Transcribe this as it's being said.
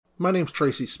My name's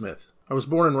Tracy Smith. I was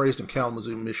born and raised in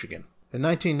Kalamazoo, Michigan. In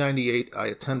 1998, I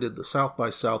attended the South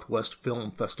by Southwest Film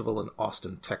Festival in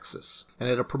Austin, Texas, and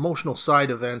at a promotional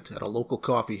side event at a local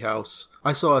coffee house,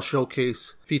 I saw a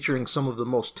showcase featuring some of the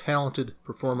most talented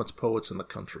performance poets in the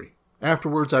country.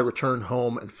 Afterwards, I returned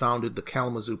home and founded the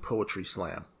Kalamazoo Poetry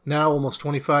Slam. Now, almost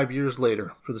 25 years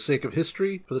later, for the sake of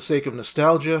history, for the sake of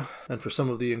nostalgia, and for some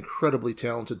of the incredibly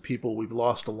talented people we've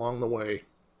lost along the way,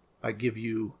 I give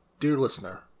you, dear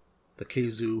listener, the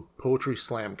Kazoo Poetry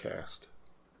Slamcast.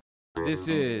 This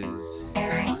is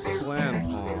Slam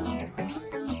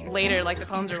Poem. Later, like the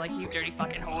poems are like, you dirty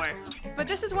fucking whore. But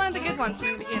this is one of the good ones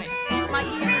from the beginning. My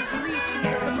ears reach in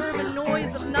the suburban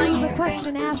noise of night. It was a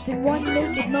question asked in one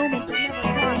naked moment that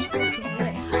never crossed certain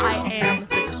lips. I am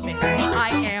the smith. I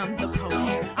am the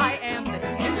poet. I am the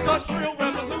Industrial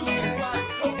Revolution.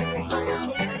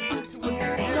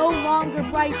 No longer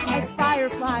bright as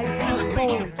fireflies but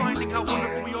bold. Finding how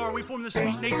wonderful we are, we form the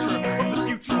sweet nature of the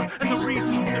future and the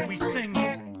reasons that we sing.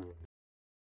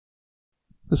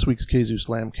 This week's Kazoo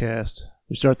Slamcast,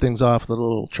 we start things off with a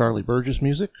little Charlie Burgess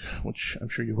music, which I'm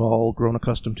sure you've all grown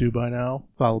accustomed to by now,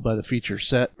 followed by the feature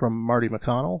set from Marty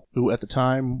McCONNELL, who at the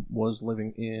time was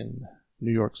living in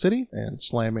New York City and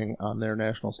slamming on their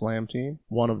National Slam team,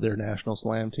 one of their National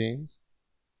Slam teams.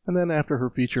 And then after her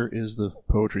feature is the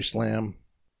Poetry Slam,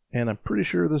 and I'm pretty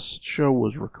sure this show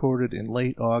was recorded in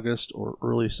late August or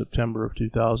early September of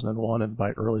 2001, and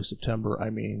by early September I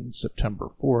mean September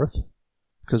 4th,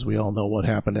 because we all know what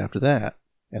happened after that.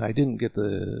 And I didn't get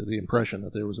the impression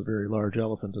that there was a very large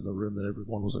elephant in the room that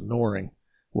everyone was ignoring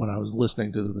when I was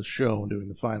listening to the show and doing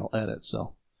the final edit,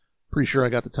 so pretty sure I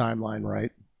got the timeline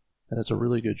right, and it's a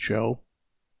really good show.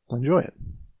 Enjoy it.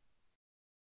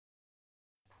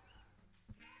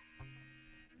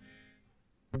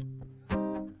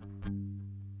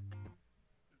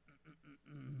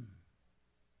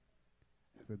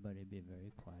 Everybody be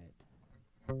very quiet.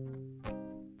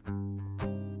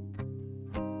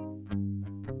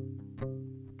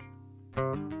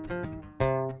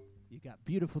 You got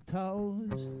beautiful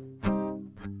toes,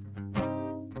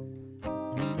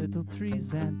 little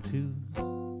threes and twos.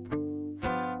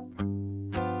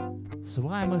 So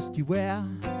why must you wear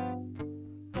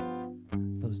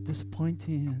those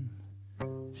disappointing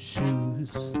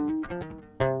shoes?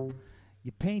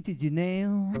 You painted your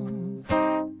nails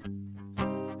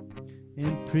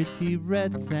in pretty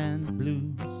reds and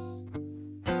blues.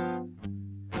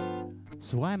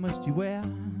 So why must you wear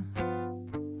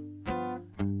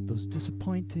those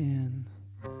disappointing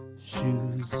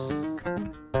shoes?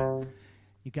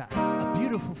 You got a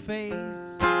beautiful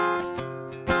face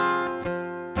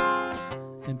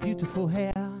and beautiful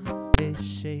hair, they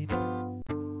shape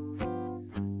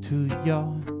to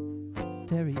your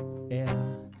derriere.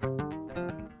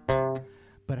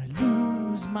 But I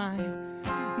lose my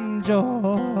joy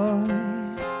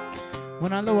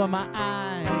when I lower my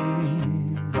eyes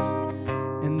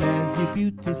and there's your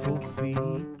beautiful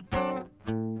feet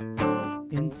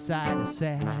inside a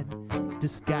sad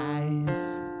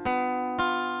disguise.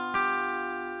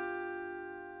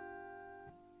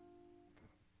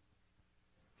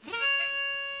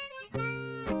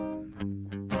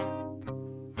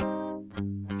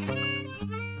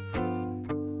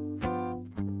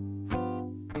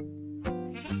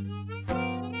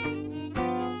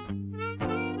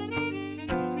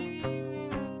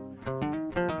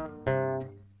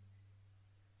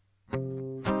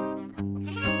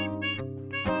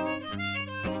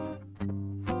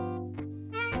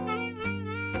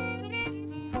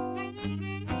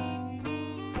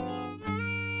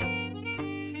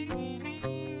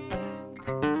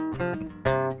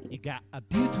 Got a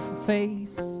beautiful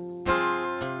face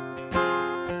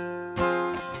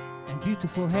and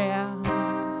beautiful hair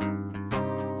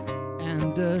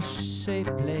and a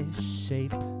shapely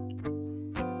shape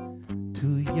to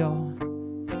your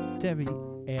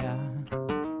derriere.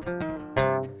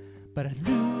 But I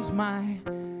lose my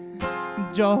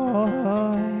joy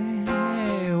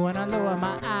when I lower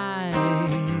my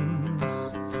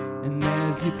eyes and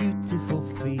there's your beautiful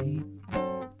feet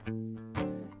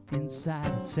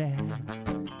inside a sad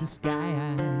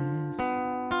disguise.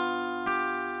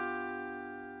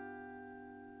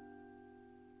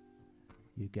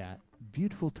 You got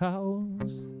beautiful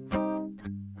toes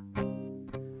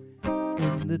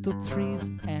in little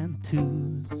threes and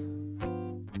twos.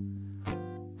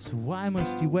 So why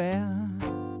must you wear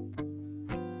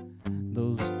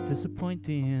those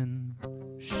disappointing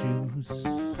shoes?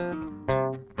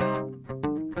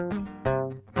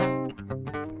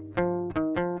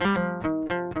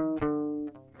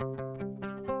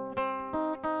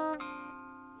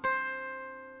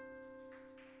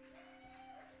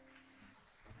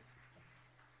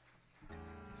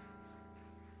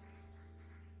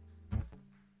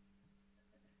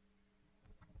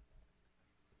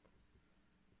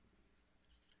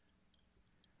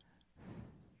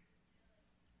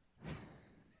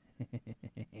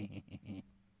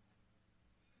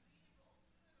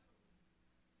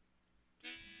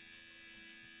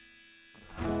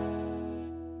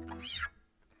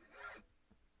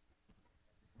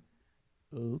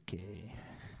 Okay.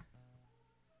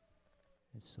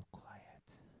 It's so quiet.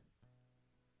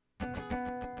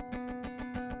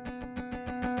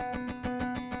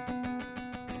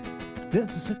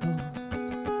 There's a circle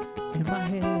in my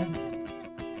head.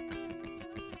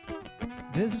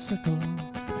 There's a circle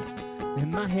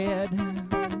in my head.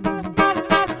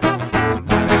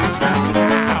 Stop me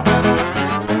now.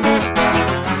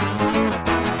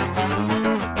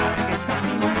 Stop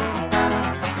me now.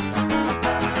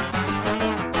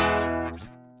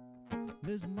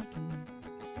 There's a monkey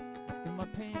in my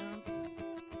pants.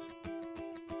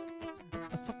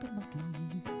 A fucking monkey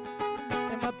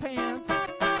in my pants.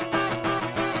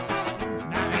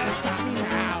 Now stop me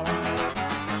now.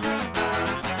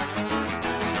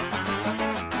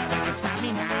 Stop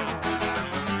me now.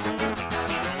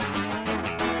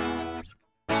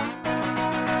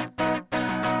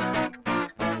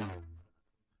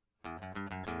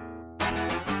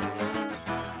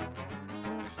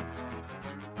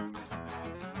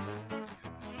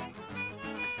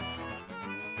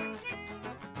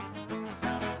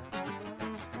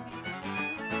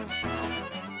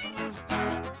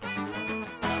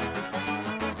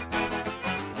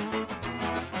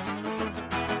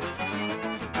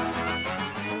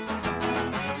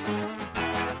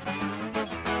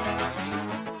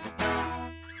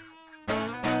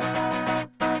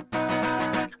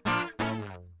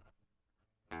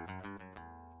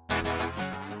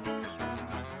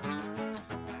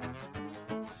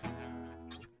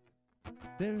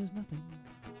 There is nothing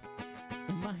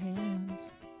in my hands.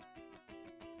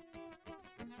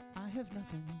 I have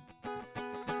nothing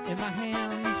in my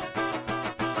hands.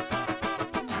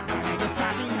 Nothing to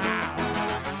stop me now.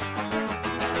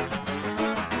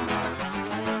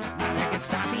 Nothing can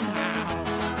stop me now.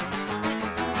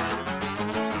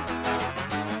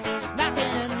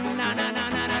 Nothing. No, no, no,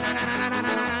 no, no, no, no, no, no,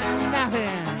 no, no,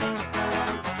 nothing.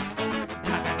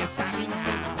 Nothing can stop me now.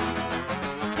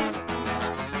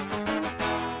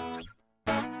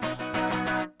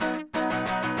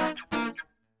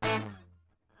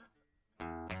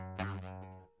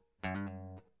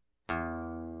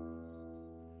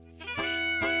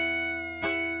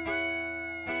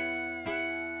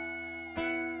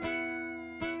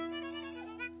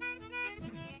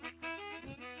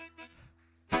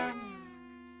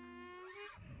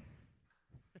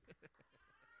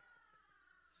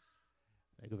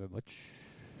 Thank you very much.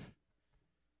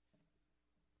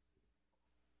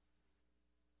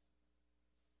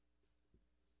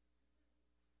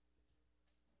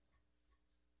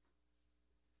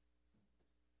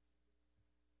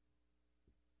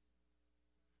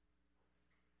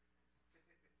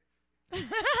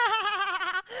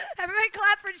 Everybody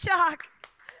clap for Chuck.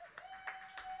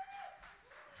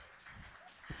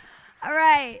 All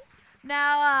right.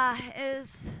 Now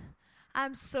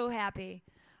I'm so happy.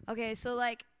 Okay, so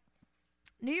like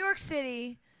New York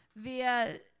City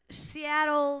via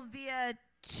Seattle, via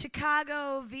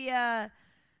Chicago, via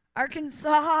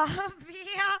Arkansas,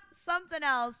 via something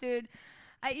else, dude.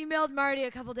 I emailed Marty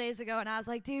a couple days ago and I was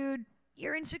like, dude,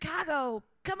 you're in Chicago.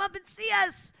 Come up and see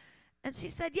us. And she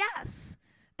said yes.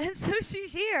 And so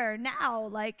she's here now,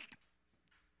 like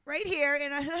right here in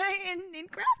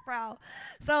Craft Brow.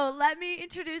 So let me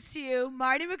introduce to you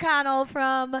Marty McCONNELL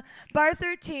from Bar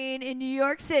 13 in New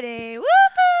York City. Woohoo!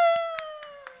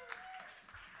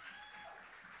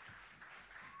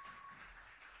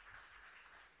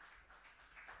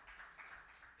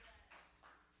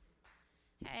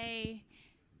 Hey,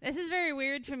 this is very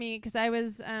weird for me because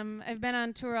I've been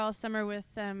on tour all summer with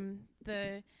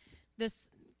this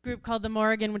group called the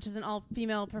Morgan, which is an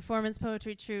all-female performance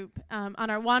poetry troupe, on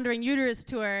our Wandering Uterus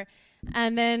tour,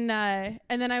 and then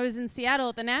I was in Seattle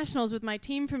at the Nationals with my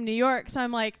team from New York. So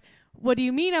I'm like, what do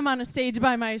you mean I'm on a stage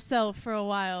by myself for a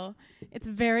while? It's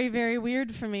very, very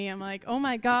weird for me. I'm like, oh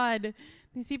my God,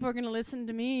 these people are going to listen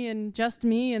to me and just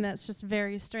me, and that's just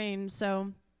very strange.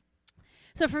 So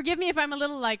forgive me if I'm a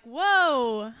little like,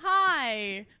 whoa,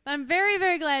 hi. But I'm very,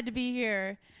 very glad to be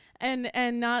here.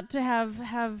 And not to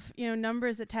have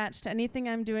numbers attached to anything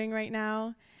I'm doing right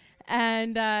now.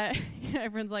 And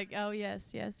everyone's like, oh,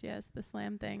 yes, the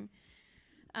slam thing.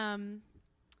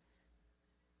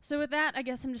 So with that, I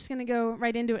guess I'm just going to go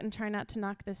right into it and try not to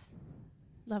knock this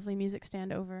lovely music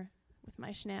stand over with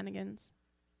my shenanigans.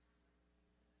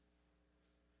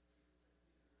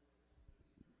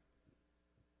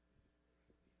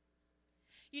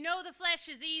 You know the flesh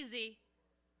is easy.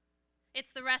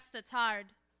 It's the rest that's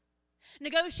hard.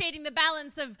 Negotiating the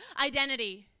balance of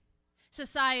identity,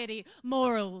 society,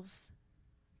 morals,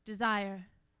 desire.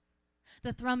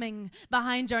 The thrumming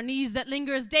behind your knees that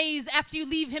lingers days after you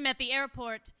leave him at the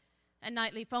airport. and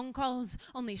nightly phone calls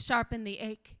only sharpen the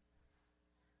ache.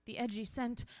 The edgy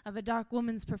scent of a dark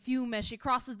woman's perfume as she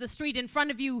crosses the street in front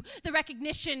of you, the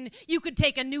recognition you could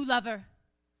take a new lover.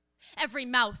 Every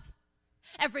mouth,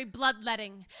 every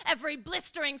bloodletting, every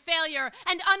blistering failure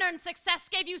and unearned success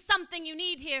gave you something you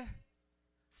need here.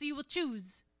 So you will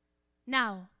choose,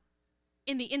 now,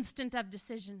 in the instant of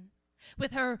decision,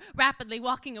 with her rapidly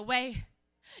walking away,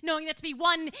 knowing that to be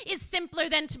one is simpler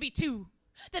than to be two,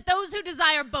 that those who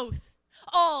desire both,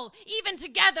 all, even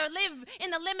together, live in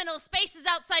the liminal spaces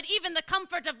outside even the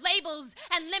comfort of labels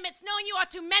and limits, knowing you are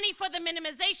too many for the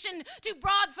minimization, too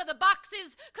broad for the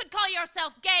boxes, could call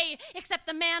yourself gay, except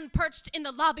the man perched in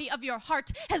the lobby of your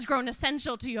heart has grown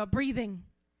essential to your breathing.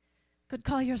 Could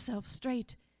call yourself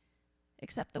straight,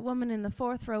 except the woman in the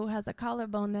fourth row has a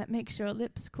collarbone that makes your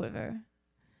lips quiver.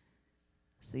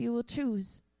 So you will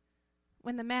choose.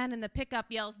 When the man in the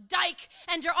pickup yells, "Dyke!"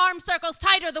 and your arm circles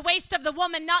tighter the waist of the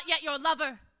woman not yet your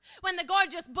lover. When the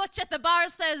gorgeous butch at the bar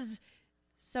says,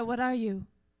 "So what are you?"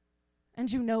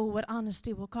 and you know what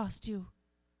honesty will cost you.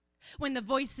 When the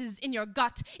voices in your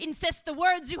gut insist the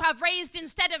words you have raised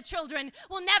instead of children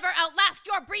will never outlast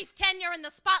your brief tenure in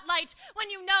the spotlight. When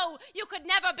you know you could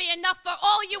never be enough for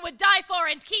all you would die for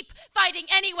and keep fighting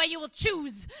anyway, you will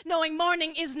choose, knowing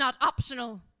mourning is not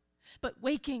optional, but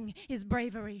waking is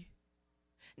bravery.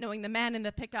 Knowing the man in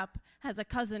the pickup has a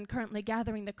cousin currently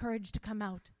gathering the courage to come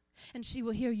out, and she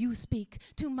will hear you speak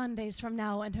 2 Mondays from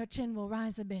now and her chin will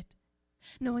rise a bit.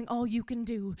 Knowing all you can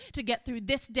do to get through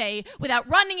this day without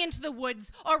running into the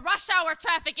woods or rush hour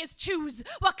traffic is choose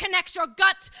what connects your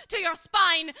gut to your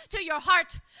spine, to your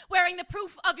heart, wearing the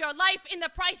proof of your life in the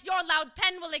price your loud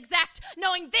pen will exact,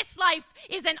 knowing this life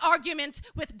is an argument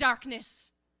with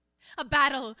darkness. A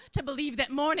battle to believe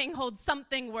that morning holds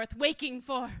something worth waking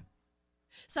for.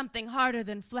 Something harder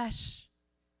than flesh.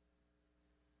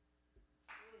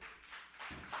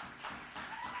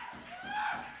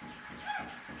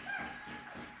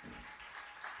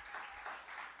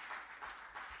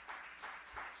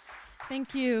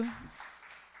 Thank you.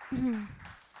 I'm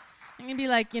going to be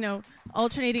like,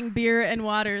 alternating beer and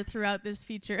water throughout this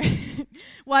feature.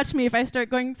 Watch me if I start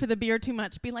going for the beer too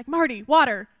much. Be like, Marty,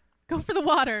 water. Go for the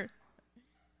water.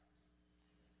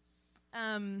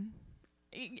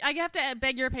 I have to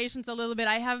beg your patience a little bit.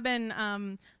 I have been,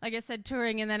 like I said,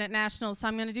 touring and then at Nationals, so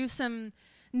I'm going to do some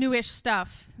newish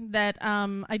stuff that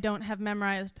I don't have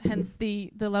memorized, hence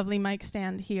the lovely mic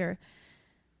stand here.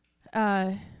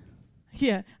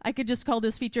 Yeah, I could just call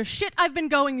this feature Shit I've Been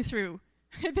Going Through.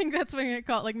 I think that's what I'm going to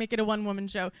call it, like make it a one-woman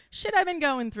show. Shit I've Been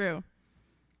Going Through.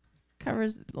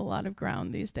 Covers a lot of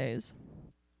ground these days.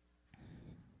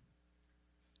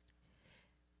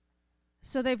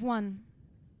 So they've won.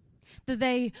 The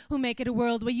they who make it a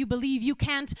world where you believe you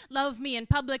can't love me in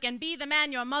public and be the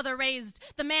man your mother raised,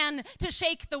 the man to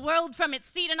shake the world from its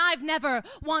seat. And I've never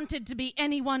wanted to be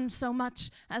anyone so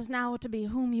much as now to be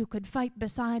whom you could fight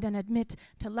beside and admit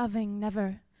to loving.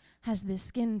 Never has this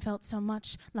skin felt so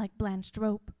much like blanched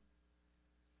rope.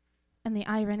 And the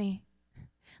irony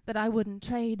that I wouldn't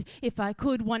trade, if I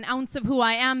could, 1 ounce of who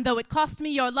I am, though it cost me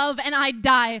your love, and I'd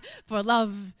die for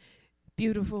love.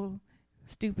 Beautiful,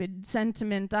 stupid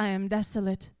sentiment, I am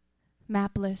desolate,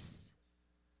 mapless.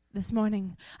 This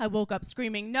morning, I woke up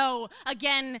screaming, no,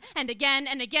 again and again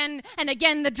and again and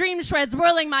again, the dream shreds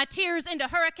whirling my tears into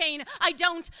hurricane. I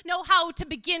don't know how to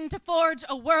begin to forge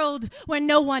a world where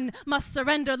no one must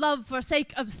surrender love for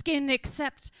sake of skin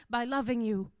except by loving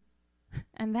you.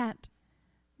 And that,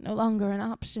 no longer an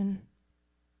option.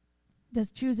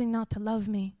 Does choosing not to love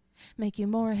me make you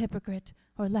more a hypocrite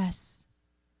or less?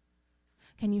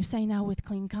 Can you say now with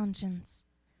clean conscience,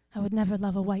 I would never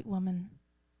love a white woman?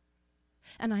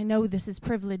 And I know this is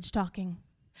privilege talking.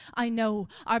 I know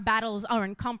our battles are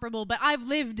incomparable, but I've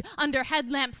lived under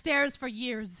headlamp stares for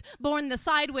years, borne the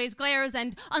sideways glares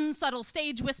and unsubtle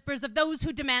stage whispers of those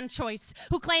who demand choice,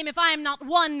 who claim if I am not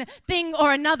one thing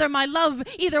or another, my love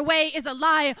either way is a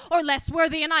lie or less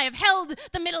worthy, and I have held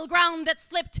the middle ground that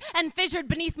slipped and fissured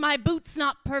beneath my boots,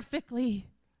 not perfectly,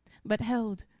 but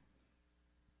held.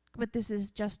 But this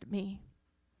is just me,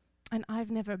 and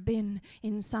I've never been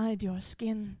inside your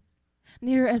skin.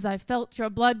 Near as I felt your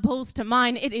blood pulse to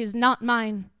mine, it is not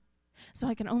mine. So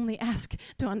I can only ask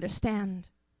to understand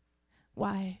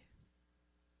why.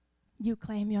 You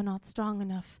claim you're not strong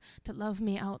enough to love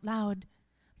me out loud,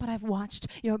 but I've watched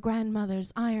your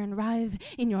grandmother's iron writhe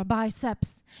in your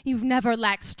biceps. You've never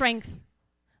lacked strength,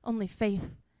 only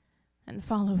faith and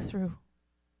follow through.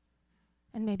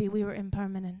 And maybe we were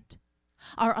impermanent.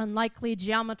 Our unlikely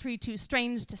geometry too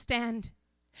strange to stand.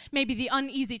 Maybe the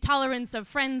uneasy tolerance of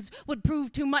friends would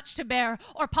prove too much to bear,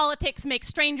 or politics make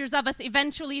strangers of us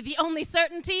eventually. The only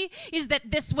certainty is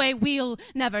that this way we'll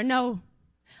never know.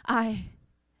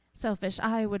 Selfish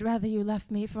I, would rather you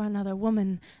left me for another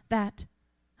woman. That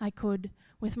I could,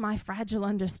 with my fragile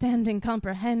understanding,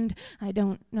 comprehend. I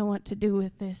don't know what to do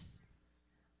with this.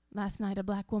 Last night a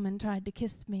black woman tried to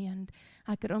kiss me, and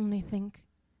I could only think,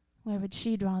 where would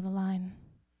she draw the line?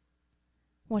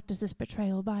 What does this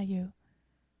betrayal buy you?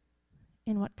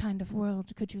 In what kind of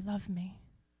world could you love me?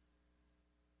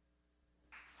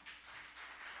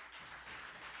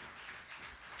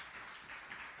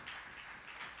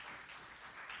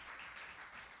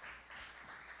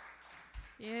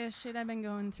 Yeah, shit I've been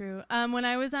going through. When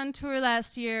I was on tour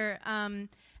last year,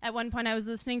 at one point I was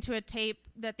listening to a tape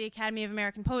that the Academy of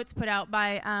American Poets put out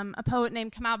by a poet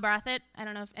named Kamal Brathwaite. I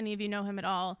don't know if any of you know him at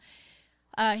all.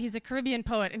 He's a Caribbean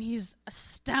poet, and he's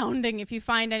astounding. If you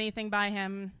find anything by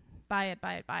him, buy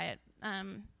it.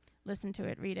 Listen to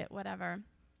it, read it, whatever.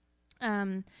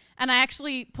 And I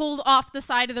actually pulled off the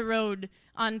side of the road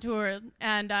on tour,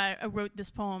 and I wrote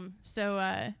this poem. So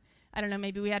I don't know,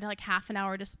 maybe we had like half an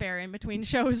hour to spare in between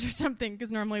shows or something, because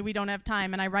normally we don't have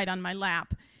time, and I write on my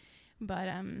lap. But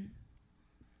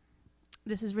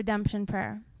this is Redemption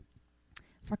Prayer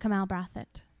for Kamal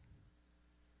Brathwaite.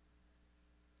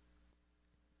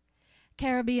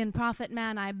 Caribbean prophet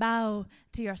man, I bow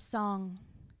to your song,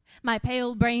 my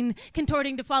pale brain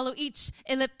contorting to follow each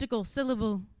elliptical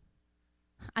syllable.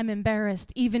 I'm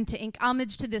embarrassed even to ink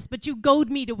homage to this, but you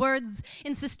goad me to words,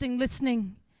 insisting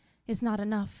listening is not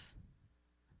enough.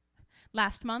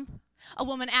 Last month, a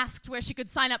woman asked where she could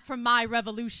sign up for my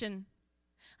revolution.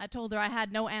 I told her I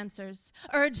had no answers,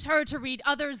 urged her to read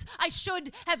others. I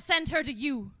should have sent her to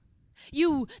you.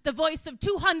 You, the voice of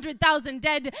 200,000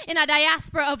 dead in a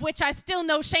diaspora of which I still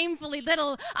know shamefully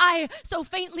little. I, so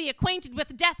faintly acquainted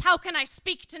with death, how can I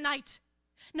speak tonight?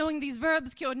 Knowing these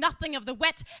verbs cure nothing of the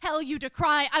wet hell you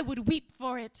decry, I would weep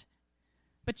for it.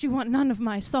 But you want none of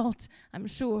my salt, I'm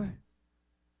sure.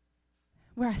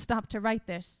 Where I stopped to write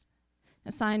this,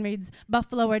 a sign reads,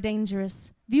 "Buffalo are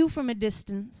dangerous. View from a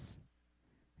distance."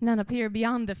 None appear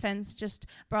beyond the fence, just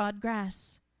broad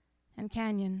grass and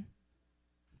canyon.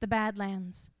 The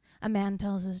Badlands, a man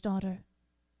tells his daughter.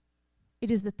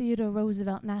 It is the Theodore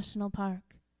Roosevelt National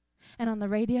Park. And on the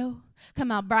radio,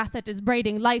 Kamal Brathwaite is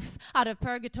braiding life out of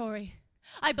purgatory.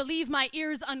 I believe my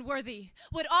ears unworthy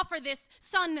would offer this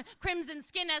sun-crimson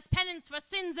skin as penance for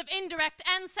sins of indirect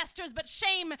ancestors, but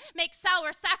shame makes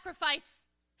sour sacrifice.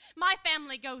 My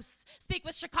family ghosts speak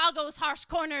with Chicago's harsh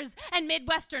corners and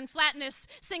Midwestern flatness,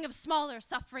 sing of smaller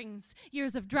sufferings,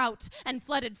 years of drought and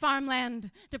flooded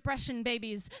farmland, depression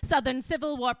babies, Southern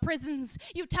Civil War prisons.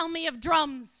 You tell me of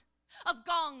drums, of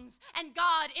gongs, and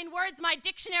God in words my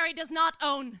dictionary does not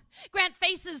own. Grant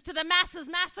faces to the masses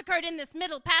massacred in this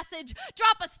middle passage.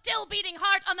 Drop a still-beating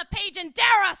heart on the page and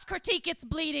dare us critique its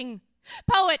bleeding.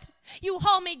 Poet, you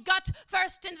haul me gut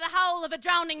first into the howl of a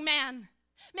drowning man.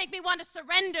 Make me want to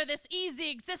surrender this easy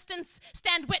existence,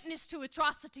 stand witness to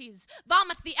atrocities,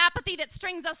 vomit the apathy that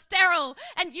strings us sterile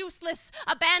and useless,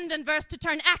 abandon verse to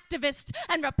turn activist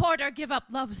and reporter, give up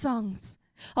love songs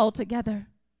altogether.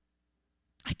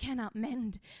 I cannot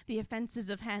mend the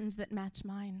offenses of hands that match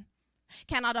mine,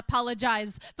 cannot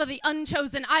apologize for the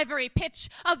unchosen ivory pitch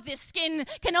of this skin,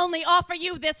 can only offer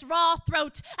you this raw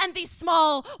throat and these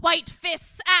small white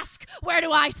fists. Ask, where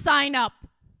do I sign up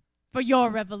for your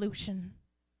revolution?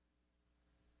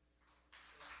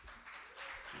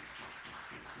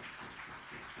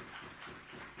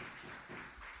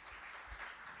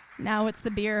 Now it's the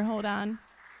beer, hold on.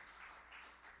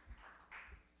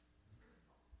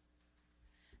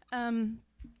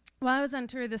 While I was on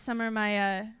tour this summer,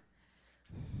 my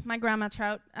grandma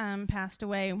Trout passed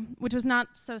away, which was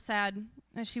not so sad,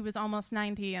 as she was almost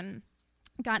 90 and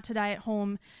got to die at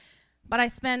home. But I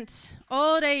spent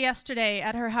all day yesterday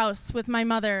at her house with my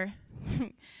mother,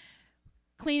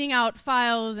 cleaning out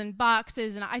files and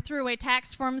boxes, and I threw away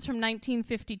tax forms from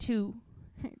 1952.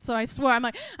 So I swore, I'm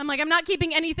like, I'm not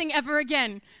keeping anything ever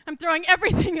again. I'm throwing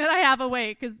everything that I have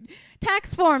away, because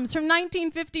tax forms from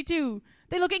 1952,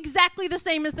 they look exactly the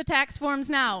same as the tax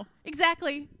forms now.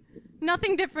 Exactly.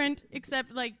 Nothing different,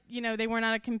 except, like, you know, they weren't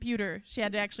on a computer. She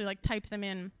had to actually, like, type them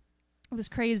in. It was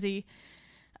crazy.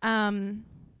 And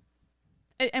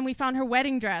we found her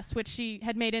wedding dress, which she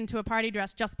had made into a party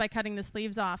dress just by cutting the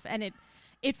sleeves off, and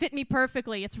it fit me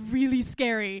perfectly. It's really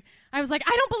scary. I was like,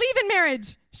 I don't believe in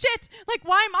marriage. Shit. Like,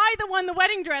 why am I the one the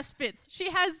wedding dress fits? She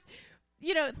has,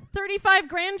 35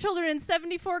 grandchildren and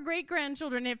 74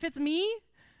 great-grandchildren. It fits me?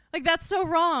 Like, that's so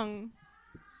wrong.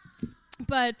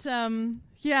 But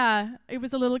yeah, it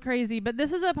was a little crazy. But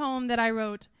this is a poem that I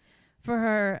wrote for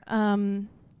her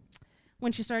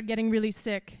when she started getting really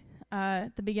sick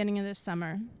at the beginning of this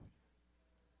summer.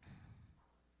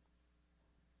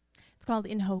 It's called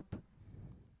In Hope.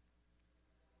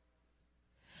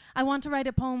 I want to write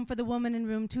a poem for the woman in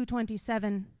room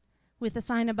 227 with a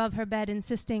sign above her bed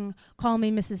insisting, "Call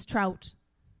me Mrs. Trout."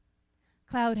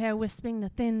 Cloud hair wisping the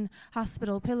thin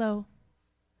hospital pillow.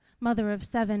 Mother of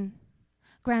 7,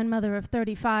 grandmother of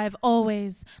 35,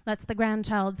 always lets the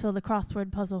grandchild fill the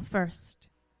crossword puzzle first.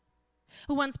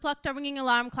 Who once plucked a ringing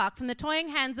alarm clock from the toying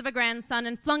hands of a grandson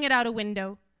and flung it out a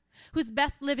window. Whose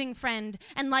best living friend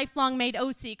and lifelong maid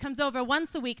OC comes over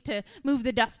once a week to move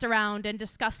the dust around and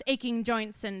discuss aching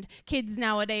joints and kids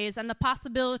nowadays and the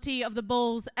possibility of the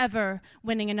Bulls ever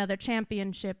winning another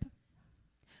championship.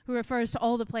 Who refers to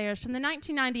all the players from the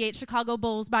 1998 Chicago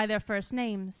Bulls by their first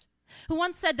names. Who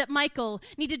once said that Michael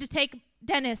needed to take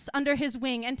Dennis under his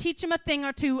wing and teach him a thing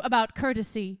or two about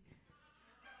courtesy.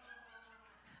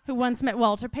 Who once met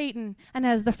Walter Payton and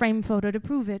has the frame photo to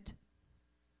prove it.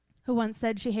 Who once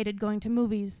said she hated going to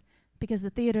movies because the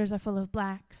theaters are full of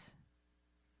blacks.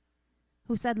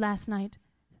 Who said last night,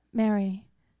 "Mary,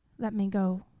 let me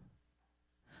go."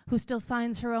 Who still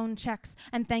signs her own checks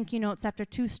and thank you notes after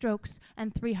 2 strokes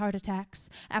and 3 heart attacks,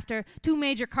 after 2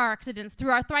 major car accidents,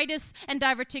 through arthritis and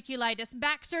diverticulitis,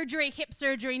 back surgery, hip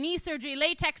surgery, knee surgery,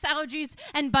 latex allergies,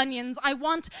 and bunions. I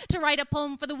want to write a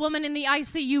poem for the woman in the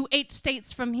ICU 8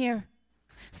 states from here,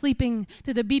 sleeping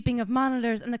through the beeping of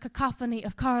monitors and the cacophony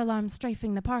of car alarms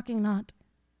strafing the parking lot.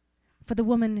 For the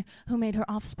woman who made her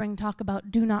offspring talk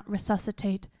about do not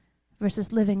resuscitate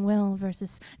versus living will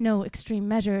versus no extreme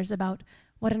measures, about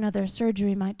what another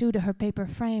surgery might do to her paper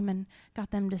frame, and got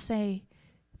them to say,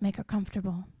 make her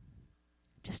comfortable.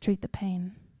 Just treat the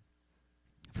pain.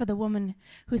 For the woman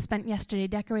who spent yesterday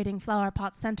decorating flower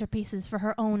pot centerpieces for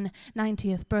her own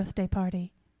 90th birthday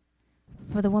party.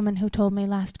 For the woman who told me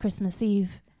last Christmas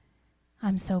Eve,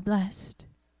 I'm so blessed.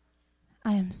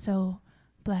 I am so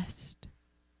blessed.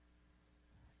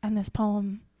 And this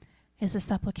poem is a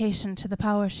supplication to the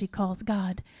power she calls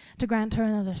God to grant her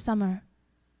another summer,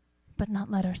 but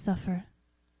not let her suffer.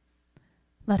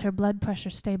 Let her blood pressure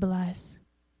stabilize.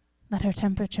 Let her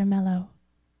temperature mellow.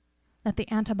 Let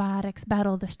the antibiotics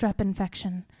battle the strep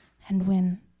infection and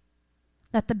win.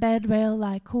 Let the bed rail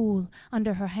lie cool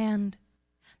under her hand.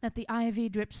 Let the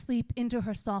IV drip sleep into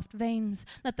her soft veins.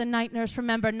 Let the night nurse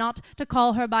remember not to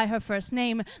call her by her first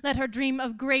name. Let her dream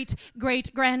of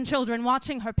great-great-grandchildren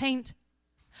watching her paint.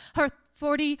 Her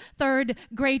 43rd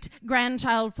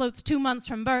great-grandchild floats 2 months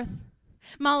from birth.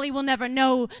 Molly will never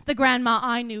know the grandma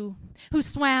I knew, who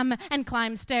swam and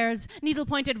climbed stairs,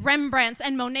 needle-pointed Rembrandts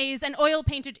and Monets, and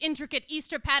oil-painted intricate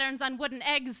Easter patterns on wooden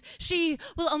eggs. She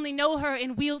will only know her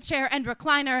in wheelchair and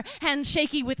recliner, hands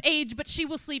shaky with age, but she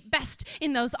will sleep best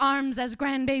in those arms as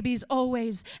grandbabies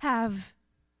always have.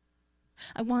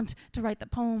 I want to write the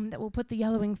poem that will put the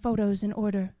yellowing photos in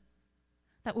order,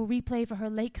 that will replay for her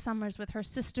lake summers with her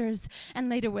sisters, and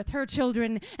later with her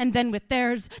children, and then with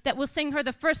theirs, that will sing her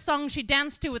the first song she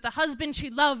danced to with the husband she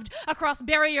loved across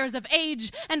barriers of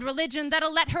age and religion,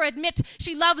 that'll let her admit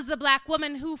she loves the black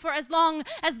woman who, for as long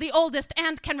as the oldest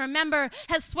aunt can remember,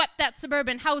 has swept that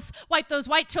suburban house, wiped those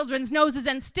white children's noses,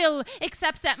 and still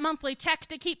accepts that monthly check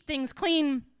to keep things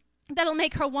clean. That'll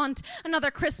make her want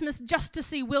another Christmas just to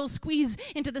see Will squeeze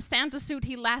into the Santa suit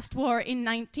he last wore in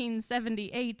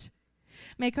 1978.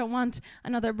 Make her want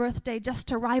another birthday just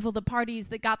to rival the parties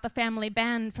that got the family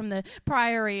banned from the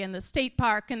priory and the state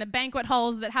park and the banquet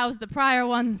halls that housed the prior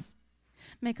ones.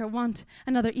 Make her want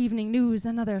another evening news,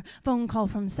 another phone call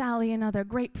from Sally, another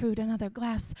grapefruit, another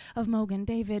glass of Mogan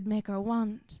David. Make her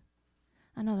want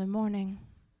another morning.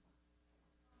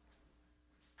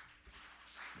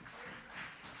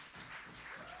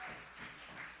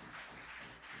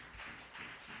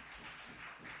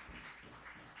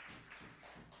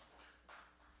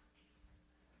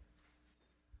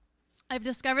 I've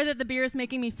discovered that the beer is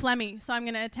making me phlegmy, so I'm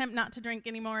going to attempt not to drink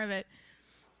any more of it.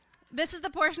 This is the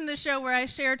portion of the show where I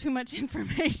share too much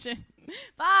information.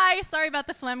 Bye! Sorry about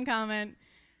the phlegm comment.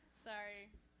 Sorry.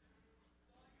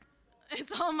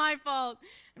 It's all my fault.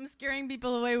 I'm scaring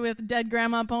people away with dead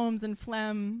grandma poems and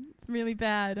phlegm. It's really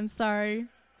bad. I'm sorry.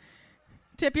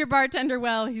 Tip your bartender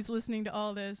well. He's listening to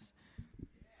all this.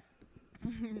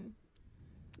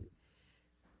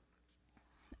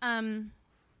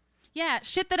 Yeah,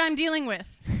 shit that I'm dealing with.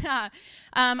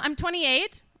 I'm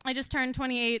 28. I just turned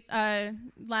 28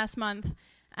 last month.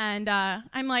 And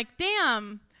I'm like,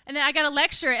 damn. And then I got a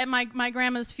lecture at my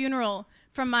grandma's funeral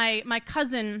from my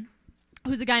cousin,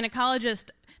 who's a gynecologist,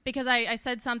 because I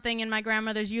said something in my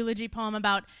grandmother's eulogy poem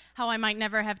about how I might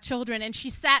never have children, and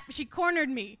she cornered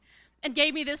me and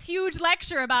gave me this huge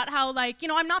lecture about how, like,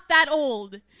 I'm not that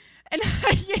old. And,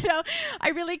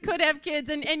 I really could have kids.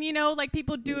 And like,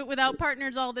 people do it without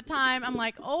partners all the time. I'm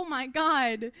like, oh, my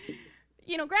God.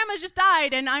 Grandma just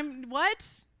died, and I'm,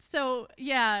 what? So,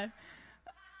 yeah.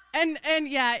 And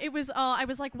yeah, it was all, I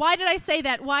was like, why did I say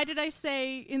that? Why did I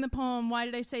say in the poem, why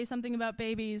did I say something about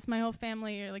babies? My whole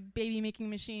family are like baby-making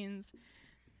machines.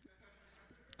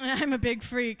 I'm a big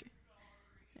freak.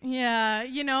 Yeah,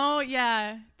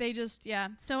 yeah, they just, yeah.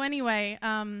 So anyway,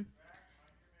 I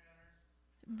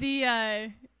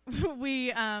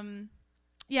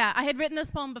had written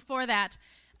this poem before that,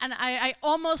 and I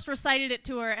almost recited it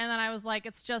to her, and then I was like,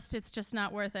 it's just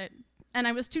not worth it. And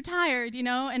I was too tired,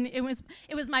 and it was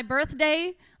my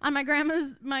birthday on my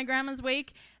grandma's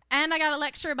wake, and I got a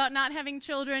lecture about not having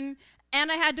children, and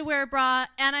I had to wear a bra,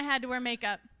 and I had to wear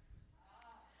makeup.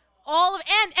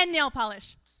 And nail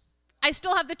polish. I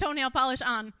still have the toenail polish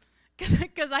on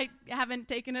because I haven't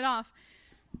taken it off.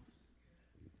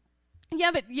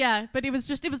 But it was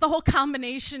the whole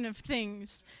combination of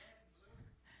things.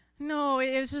 No,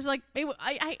 it was just like, it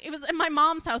was in my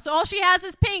mom's house, so all she has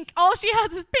is pink.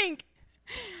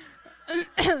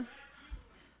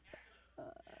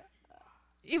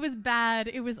 It was bad.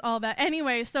 It was all bad.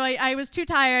 Anyway, so I was too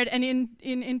tired and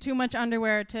in too much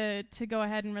underwear to go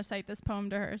ahead and recite this poem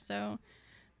to her. So,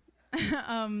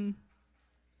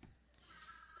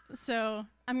 so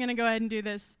I'm going to go ahead and do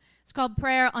this. It's called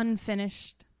Prayer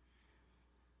Unfinished.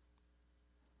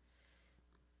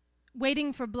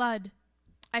 Waiting for blood,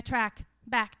 I track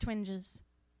back twinges,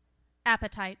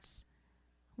 appetites,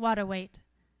 water weight.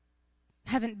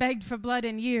 Haven't begged for blood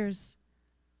in years,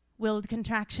 willed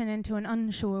contraction into an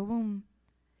unsure womb.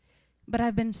 But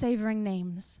I've been savoring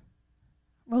names,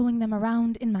 rolling them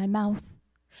around in my mouth,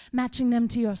 matching them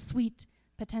to your sweet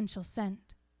potential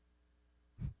scent.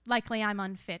 Likely I'm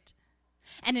unfit,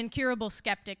 an incurable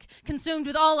skeptic, consumed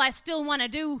with all I still want to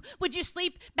do. Would you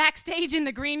sleep backstage in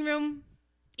the green room?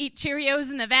 Eat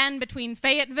Cheerios in the van between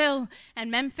Fayetteville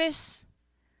and Memphis?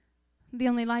 The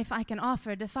only life I can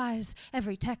offer defies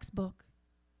every textbook.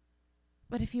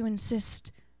 But if you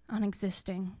insist on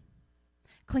existing,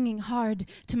 clinging hard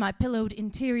to my pillowed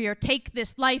interior, take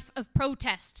this life of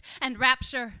protest and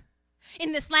rapture.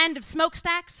 In this land of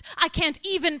smokestacks, I can't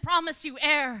even promise you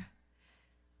air.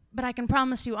 But I can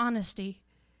promise you honesty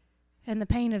and the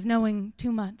pain of knowing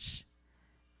too much.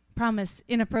 Promise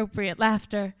inappropriate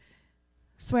laughter.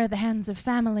 Swear the hands of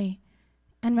family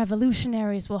and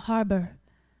revolutionaries will harbor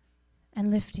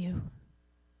and lift you.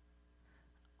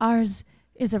 Ours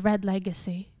is a red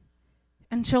legacy,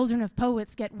 and children of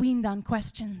poets get weaned on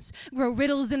questions, grow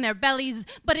riddles in their bellies,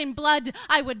 but in blood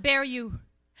I would bear you.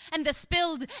 And the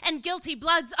spilled and guilty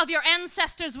bloods of your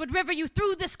ancestors would river you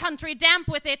through this country damp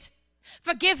with it.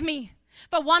 Forgive me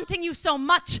for wanting you so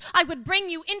much. I would bring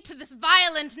you into this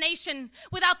violent nation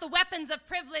without the weapons of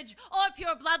privilege or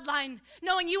pure bloodline,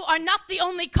 knowing you are not the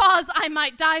only cause I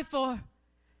might die for.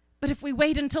 But if we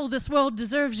wait until this world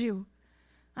deserves you,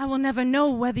 I will never know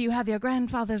whether you have your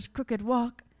grandfather's crooked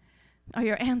walk or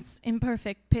your aunt's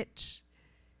imperfect pitch.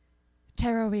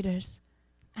 Tarot readers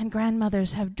and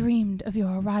grandmothers have dreamed of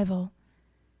your arrival,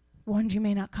 warned you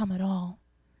may not come at all.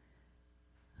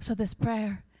 So this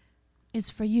prayer is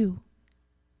for you,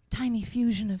 tiny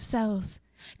fusion of cells,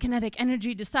 kinetic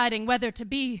energy deciding whether to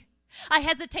be. I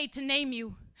hesitate to name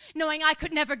you, knowing I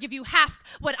could never give you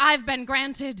half what I've been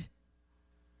granted.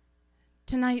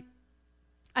 Tonight,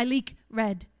 I leak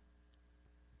red,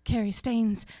 carry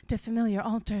stains to familiar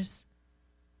altars.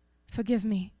 Forgive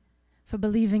me for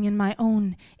believing in my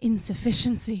own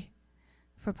insufficiency,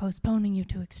 for postponing you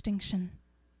to extinction.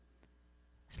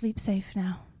 Sleep safe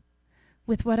now,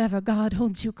 with whatever God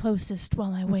holds you closest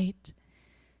while I wait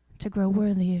to grow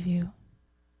worthy of you.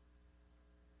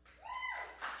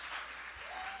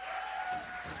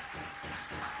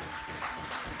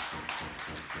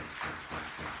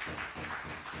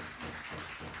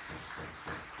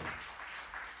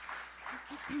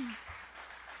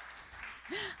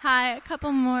 Hi, a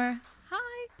couple more.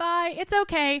 Hi, bye. It's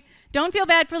okay. Don't feel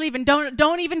bad for leaving.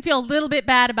 Don't even feel a little bit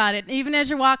bad about it. Even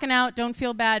as you're walking out, don't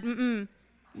feel bad.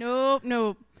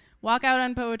 Nope. Walk out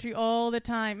on poetry all the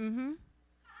time.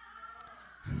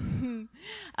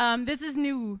 This is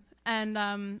new, and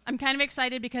I'm kind of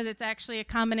excited because it's actually a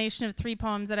combination of 3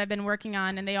 poems that I've been working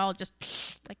on, and they all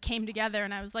just like came together,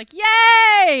 and I was like,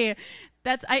 yay!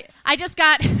 I just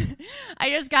got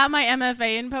my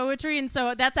MFA in poetry, and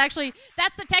so that's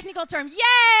the technical term.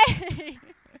 Yay!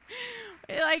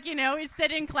 Like, we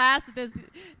sit in class at this,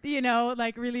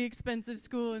 like really expensive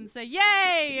school and say,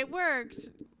 yay, it worked.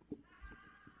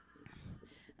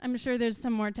 I'm sure there's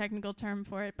some more technical term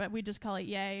for it, but we just call it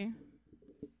yay.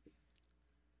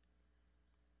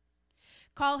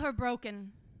 Call her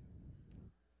broken.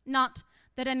 Not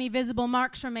that any visible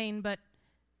marks remain, but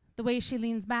the way she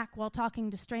leans back while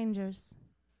talking to strangers,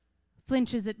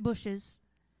 flinches at bushes,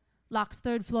 locks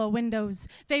third-floor windows,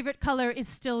 favorite color is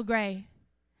still gray,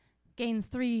 gains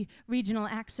 3 regional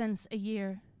accents a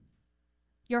year.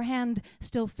 Your hand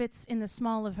still fits in the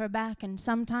small of her back, and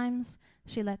sometimes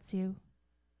she lets you.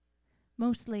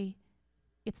 Mostly,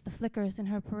 it's the flickers in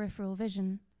her peripheral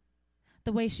vision.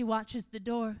 The way she watches the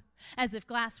door, as if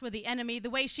glass were the enemy.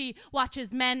 The way she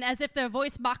watches men, as if their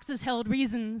voice boxes held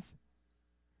reasons.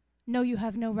 No, you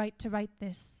have no right to write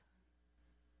this.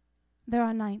 There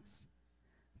are nights.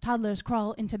 Toddlers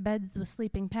crawl into beds with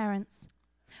sleeping parents.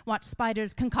 Watch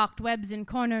spiders concoct webs in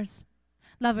corners.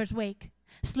 Lovers wake,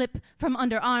 slip from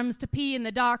under arms to pee in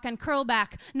the dark and curl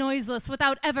back, noiseless,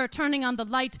 without ever turning on the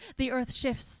light. The earth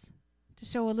shifts to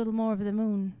show a little more of the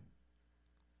moon.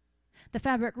 The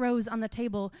fabric rose on the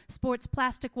table sports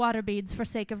plastic water beads for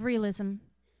sake of realism.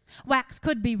 Wax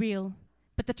could be real,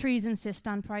 but the trees insist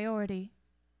on priority.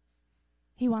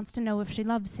 He wants to know if she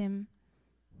loves him,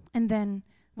 and then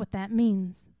what that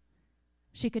means.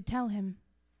 She could tell him,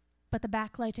 but the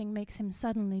backlighting makes him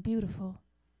suddenly beautiful.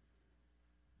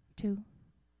 2.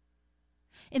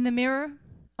 In the mirror,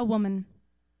 a woman.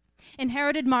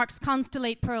 Inherited marks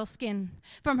constellate pearl skin.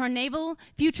 From her navel,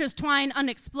 futures twine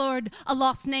unexplored, a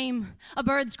lost name, a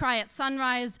bird's cry at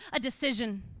sunrise, a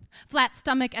decision, flat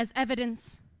stomach as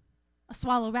evidence. A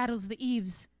swallow rattles the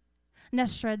eaves.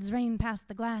 Nest shreds rain past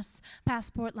the glass,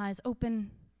 passport lies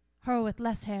open, her with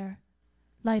less hair,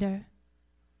 lighter.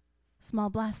 Small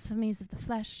blasphemies of the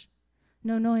flesh,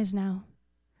 no noise now.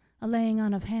 A laying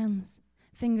on of hands,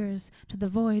 fingers to the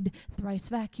void thrice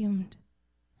vacuumed.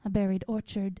 A buried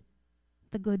orchard,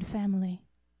 the good family.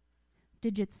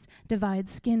 Digits divide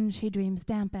skin, she dreams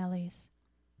damp alleys.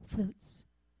 Flutes.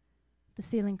 The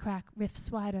ceiling crack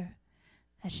riffs wider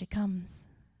as she comes.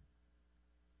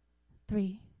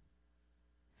 3.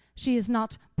 She is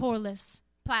not poreless,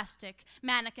 plastic,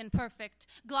 mannequin perfect,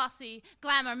 glossy,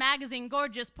 glamour, magazine,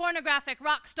 gorgeous, pornographic,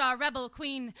 rock star, rebel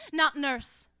queen, not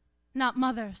nurse, not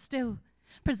mother, still.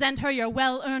 Present her your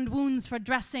well-earned wounds for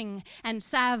dressing and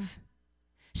salve.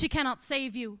 She cannot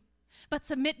save you, but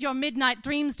submit your midnight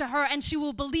dreams to her and she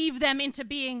will believe them into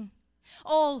being.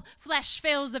 All flesh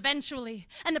fails eventually,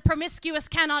 and the promiscuous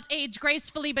cannot age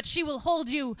gracefully, but she will hold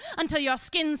you until your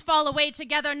skins fall away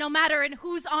together, no matter in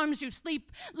whose arms you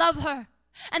sleep. Love her,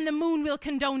 and the moon will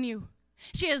condone you.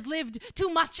 She has lived too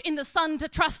much in the sun to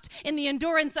trust in the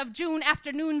endurance of June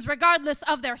afternoons, regardless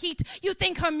of their heat. You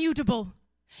think her mutable,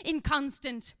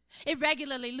 inconstant,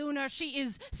 irregularly lunar. She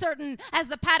is certain as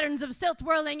the patterns of silt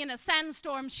whirling in a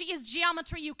sandstorm. She is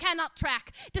geometry you cannot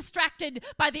track. Distracted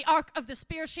by the arc of the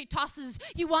spear she tosses,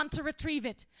 you want to retrieve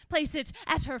it, place it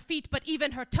at her feet, but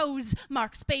even her toes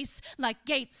mark space like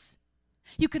gates.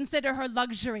 You consider her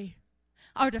luxury,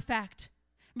 artifact,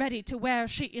 ready to wear.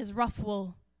 She is rough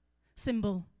wool,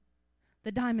 symbol,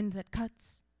 the diamond that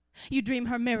cuts. You dream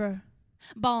her mirror,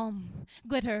 balm,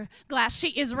 glitter, glass. She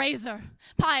is razor,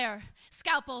 pyre,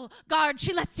 scalpel, guard.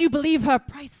 She lets you believe her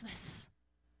priceless.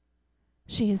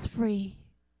 She is free.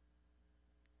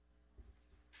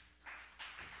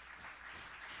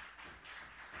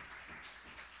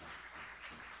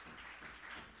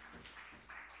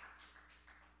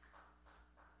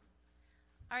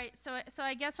 All right, so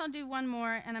I guess I'll do one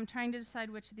more, and I'm trying to decide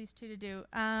which of these two to do.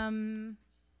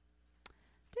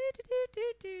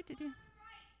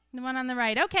 The one on the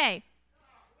right. Okay.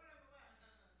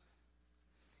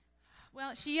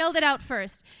 Well, she yelled it out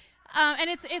first, and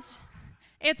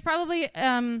it's probably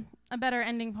a better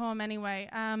ending poem anyway.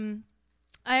 I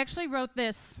actually wrote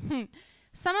this.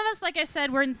 Some of us, like I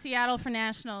said, were in Seattle for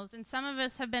Nationals, and some of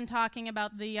us have been talking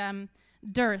about the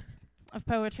dearth of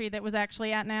poetry that was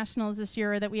actually at Nationals this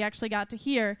year, or that we actually got to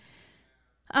hear.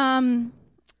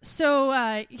 This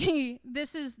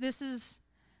is.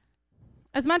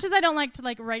 As much as I don't like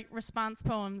to write response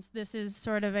poems, this is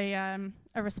sort of a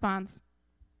response.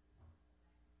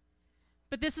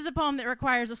 But this is a poem that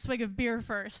requires a swig of beer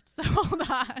first, so hold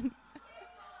on.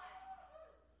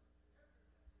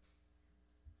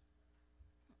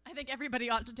 I think everybody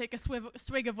ought to take a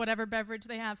swig of whatever beverage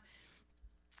they have.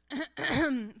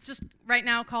 It's just right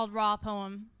now called Raw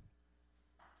Poem.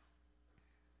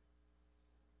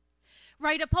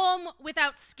 Write a poem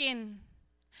without skin.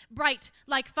 Bright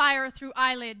like fire through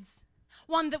eyelids,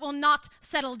 one that will not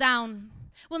settle down,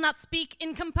 will not speak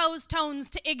in composed tones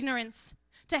to ignorance,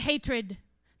 to hatred,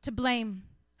 to blame.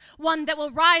 One that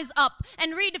will rise up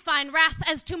and redefine wrath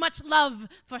as too much love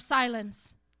for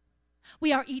silence.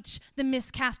 We are each the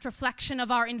miscast reflection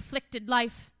of our inflicted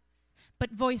life,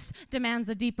 but voice demands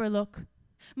a deeper look.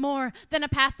 More than a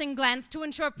passing glance to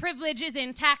ensure privilege is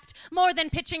intact, more than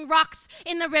pitching rocks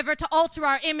in the river to alter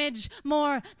our image,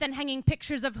 more than hanging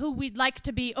pictures of who we'd like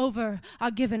to be over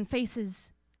our given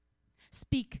faces.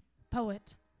 Speak,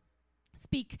 poet.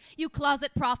 Speak, you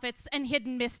closet prophets and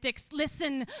hidden mystics.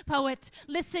 Listen, poet.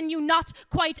 Listen, you not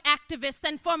quite activists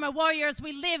and former warriors.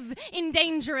 We live in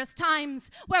dangerous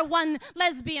times where one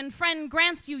lesbian friend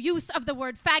grants you use of the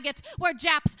word faggot, where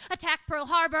Japs attack Pearl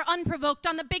Harbor unprovoked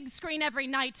on the big screen every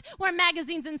night, where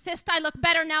magazines insist I look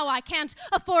better now I can't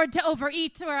afford to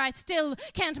overeat, where I still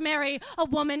can't marry a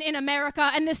woman in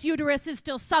America and this uterus is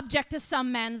still subject to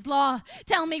some man's law.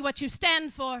 Tell me what you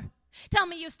stand for. Tell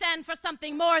me you stand for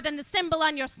something more than the symbol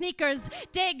on your sneakers.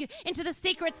 Dig into the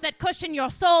secrets that cushion your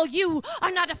soul. You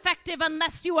are not effective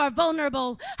unless you are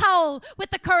vulnerable. Howl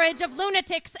with the courage of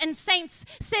lunatics and saints.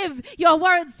 Sieve your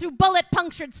words through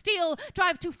bullet-punctured steel.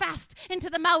 Drive too fast into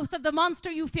the mouth of the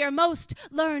monster you fear most.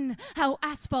 Learn how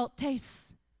asphalt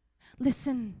tastes.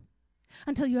 Listen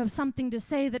until you have something to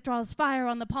say that draws fire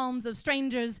on the palms of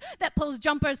strangers, that pulls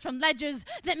jumpers from ledges,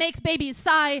 that makes babies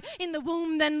sigh in the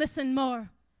womb. Then listen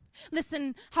more.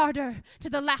 Listen harder to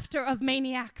the laughter of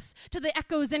maniacs, to the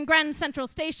echoes in Grand Central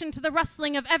Station, to the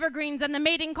rustling of evergreens and the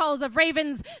mating calls of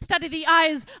ravens. Study the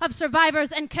eyes of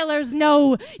survivors and killers.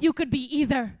 Know you could be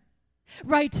either.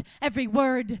 Write every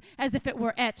word as if it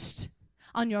were etched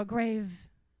on your grave.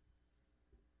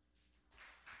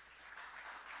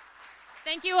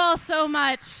 Thank you all so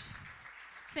much.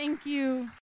 Thank you.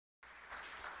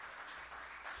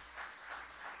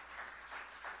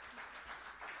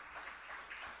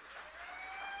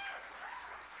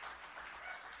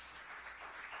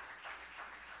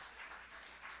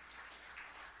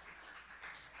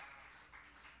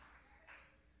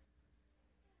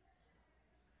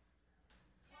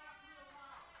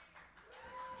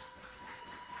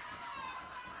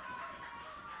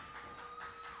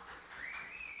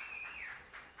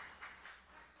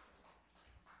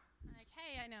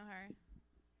 I know her.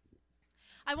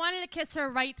 I wanted to kiss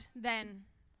her right then.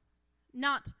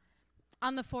 Not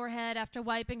on the forehead after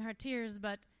wiping her tears,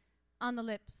 but on the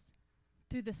lips,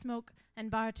 through the smoke and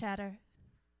bar chatter.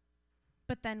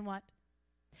 But then what?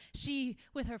 She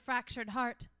with her fractured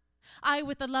heart. I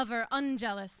with the lover,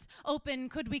 unjealous. Open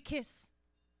could we kiss?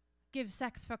 Give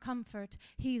sex for comfort,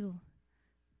 heal,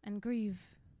 and grieve.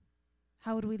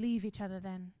 How would we leave each other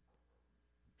then?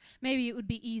 Maybe it would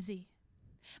be easy.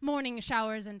 Morning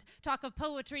showers and talk of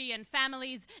poetry and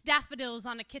families, daffodils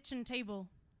on a kitchen table.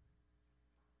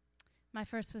 My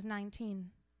first was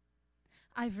 19.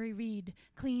 Ivory reed,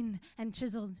 clean and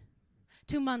chiseled.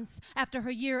 2 months after her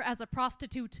year as a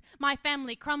prostitute, my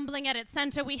family crumbling at its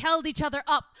center, we held each other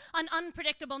up on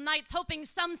unpredictable nights, hoping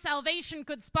some salvation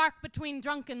could spark between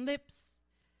drunken lips.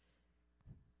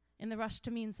 In the rush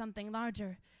to mean something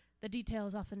larger, the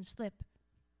details often slip.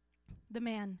 The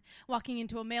man walking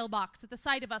into a mailbox at the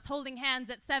sight of us holding hands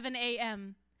at 7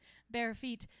 a.m. Bare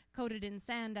feet coated in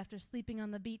sand after sleeping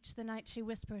on the beach the night she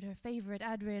whispered her favorite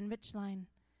Adrian Rich line.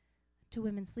 2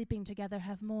 women sleeping together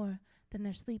have more than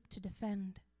their sleep to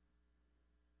defend.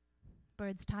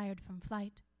 Birds tired from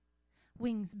flight.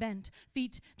 Wings bent,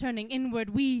 feet turning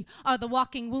inward. We are the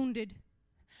walking wounded.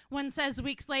 One says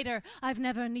weeks later, I've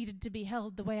never needed to be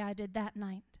held the way I did that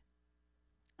night.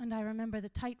 And I remember the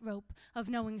tightrope of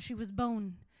knowing she was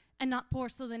bone, and not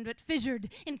porcelain, but fissured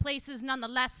in places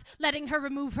nonetheless, letting her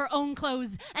remove her own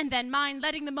clothes, and then mine,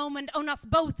 letting the moment own us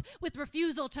both with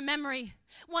refusal to memory.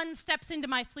 One steps into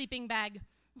my sleeping bag,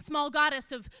 small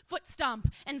goddess of foot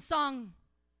stomp and song.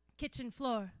 Kitchen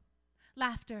floor,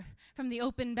 laughter from the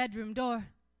open bedroom door.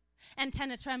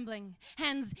 Antenna trembling,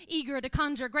 hands eager to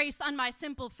conjure grace on my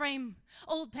simple frame.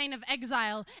 Old pain of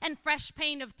exile and fresh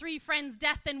pain of 3 friends'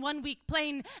 death in 1 week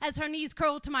plain, as her knees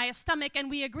curl to my stomach and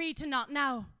we agree to not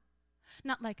now.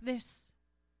 Not like this.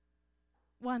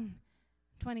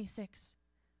 1:26.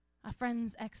 A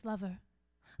friend's ex-lover.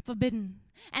 Forbidden,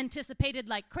 anticipated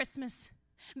like Christmas.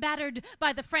 Battered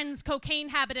by the friend's cocaine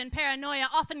habit and paranoia,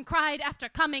 often cried after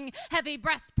coming. Heavy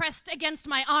breasts pressed against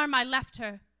my arm, I left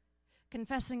her.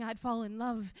 Confessing I'd fall in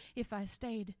love if I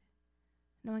stayed,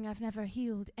 knowing I've never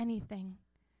healed anything,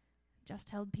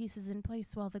 just held pieces in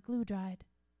place while the glue dried.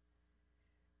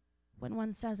 When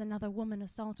one says another woman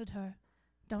assaulted her,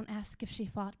 don't ask if she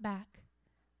fought back,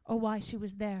 or why she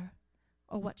was there,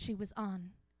 or what she was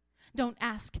on. Don't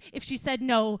ask if she said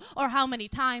no or how many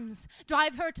times.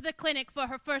 Drive her to the clinic for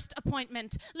her first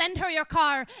appointment. Lend her your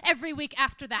car every week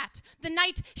after that. The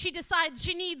night she decides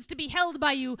she needs to be held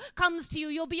by you, comes to you,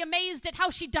 you'll be amazed at how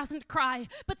she doesn't cry,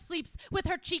 but sleeps with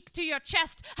her cheek to your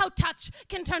chest, how touch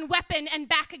can turn weapon and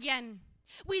back again.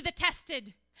 We the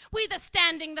tested, we the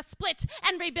standing, the split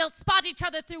and rebuilt, spot each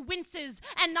other through winces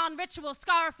and non-ritual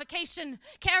scarification,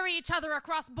 carry each other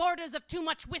across borders of too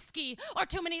much whiskey or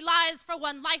too many lies for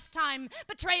one lifetime,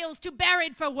 betrayals too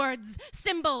buried for words,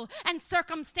 symbol and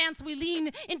circumstance. We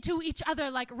lean into each other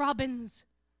like robins,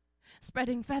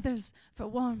 spreading feathers for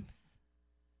warmth.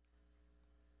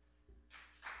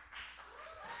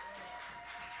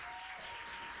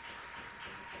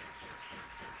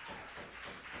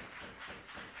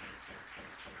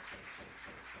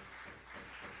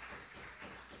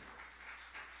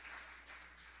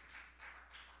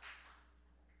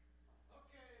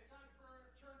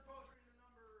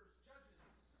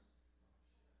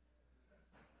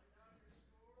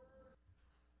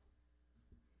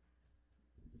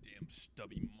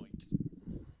 Stubby mic.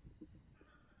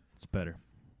 It's better.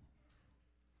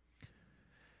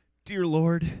 Dear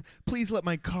Lord, please let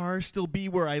my car still be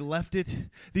where I left it.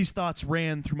 These thoughts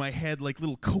ran through my head like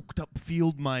little coked-up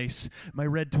field mice. My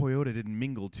red Toyota didn't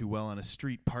mingle too well on a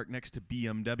street parked next to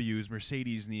BMWs,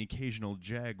 Mercedes, and the occasional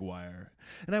Jaguar.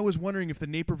 And I was wondering if the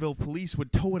Naperville police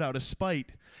would tow it out of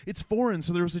spite. It's foreign,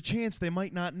 so there was a chance they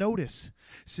might not notice.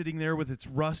 Sitting there with its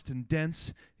rust and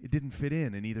dents, it didn't fit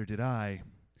in, and neither did I.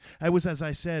 I was, as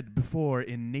I said before,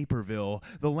 in Naperville,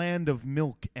 the land of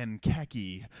milk and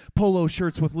khaki. Polo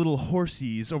shirts with little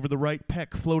horsies over the right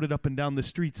pec floated up and down the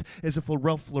streets as if a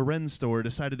Ralph Lauren store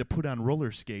decided to put on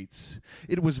roller skates.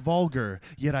 It was vulgar,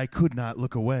 yet I could not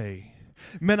look away.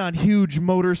 Men on huge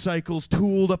motorcycles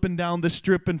tooled up and down the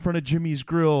strip in front of Jimmy's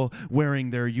Grill,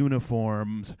 wearing their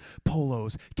uniforms,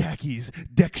 polos, khakis,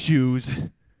 deck shoes.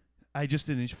 I just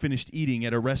finished eating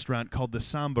at a restaurant called the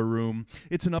Samba Room.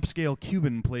 It's an upscale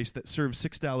Cuban place that serves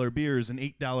 $6 beers and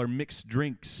 $8 mixed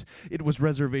drinks. It was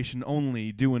reservation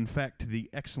only, due in fact to the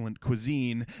excellent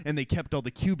cuisine, and they kept all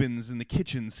the Cubans in the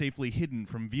kitchen safely hidden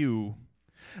from view.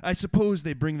 I suppose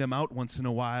they bring them out once in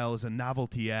a while as a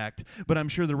novelty act, but I'm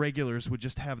sure the regulars would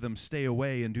just have them stay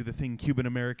away and do the thing Cuban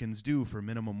Americans do for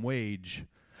minimum wage.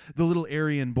 The little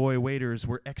Aryan boy waiters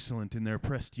were excellent in their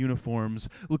pressed uniforms,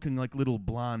 looking like little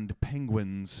blonde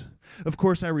penguins. Of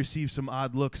course, I received some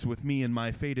odd looks with me in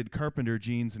my faded carpenter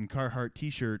jeans and Carhartt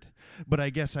t-shirt, but I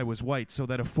guess I was white, so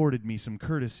that afforded me some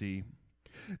courtesy.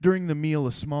 During the meal,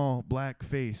 a small black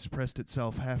face pressed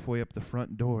itself halfway up the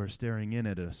front door, staring in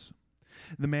at us.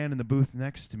 The man in the booth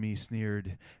next to me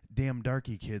sneered, "Damn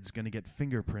darky kid's gonna get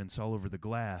fingerprints all over the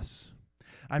glass."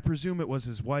 I presume it was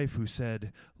his wife who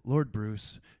said, "Lord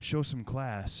Bruce, show some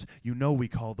class. You know we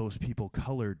call those people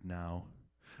colored now."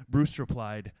 Bruce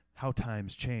replied, "How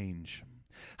times change."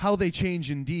 How they change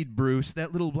indeed, Bruce.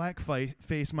 That little black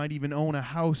face might even own a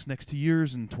house next to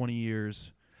yours in 20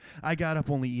 years. I got up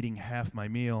only eating half my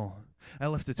meal. I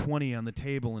left a 20 on the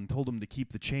table and told him to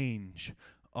keep the change,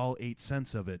 all 8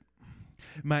 cents of it.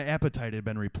 My appetite had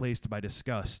been replaced by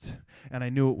disgust, and I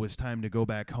knew it was time to go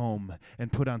back home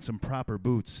and put on some proper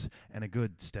boots and a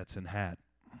good Stetson hat.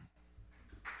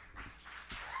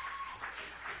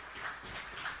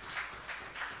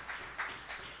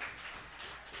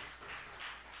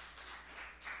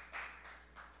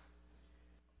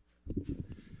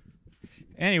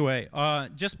 Anyway,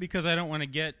 just because I don't want to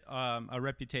get a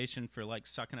reputation for like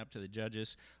sucking up to the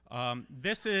judges,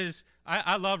 this is,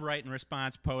 I love writing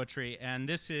response poetry, and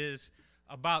this is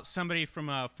about somebody from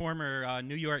a former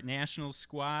New York Nationals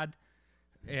squad.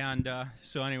 And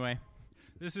so anyway,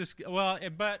 this is, well,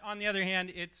 but on the other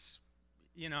hand, it's,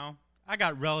 you know, I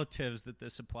got relatives that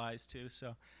this applies to.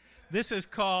 So this is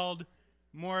called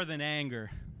More Than Anger.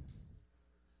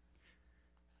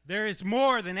 There is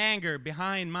more than anger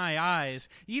behind my eyes,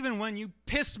 even when you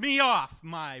piss me off,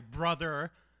 my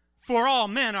brother. For all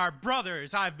men are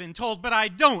brothers, I've been told, but I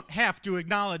don't have to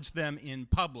acknowledge them in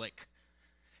public.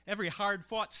 Every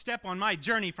hard-fought step on my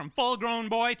journey from full-grown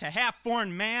boy to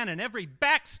half-formed man, and every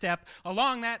back step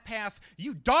along that path,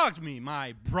 you dogged me,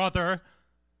 my brother.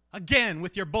 Again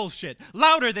with your bullshit.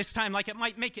 Louder this time like it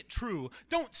might make it true.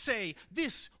 Don't say,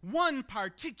 this one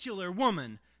particular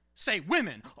woman. Say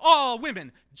women, all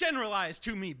women, generalize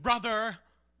to me, brother.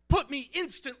 Put me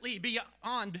instantly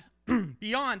beyond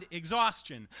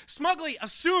exhaustion. Smugly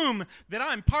assume that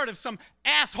I'm part of some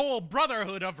asshole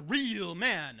brotherhood of real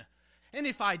men. And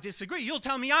if I disagree, you'll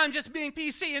tell me I'm just being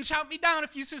PC and shout me down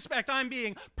if you suspect I'm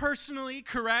being personally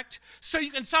correct, so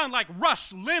you can sound like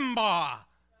Rush Limbaugh.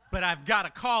 But I've got a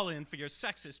call in for your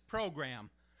sexist program.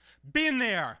 Been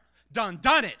there.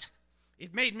 done it.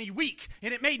 It made me weak,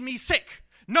 and it made me sick.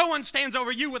 No one stands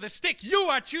over you with a stick. You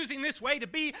are choosing this way to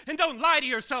be, and don't lie to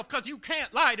yourself, because you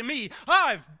can't lie to me.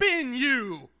 I've been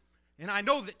you. And I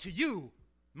know that to you,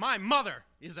 my mother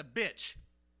is a bitch.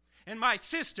 And my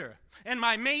sister, and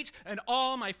my mate, and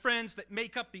all my friends that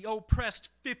make up the oppressed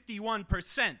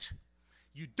 51%.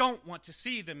 You don't want to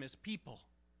see them as people.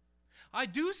 I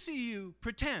do see you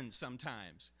pretend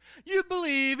sometimes. You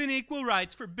believe in equal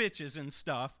rights for bitches and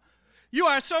stuff. You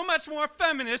are so much more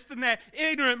feminist than that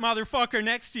ignorant motherfucker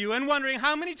next to you and wondering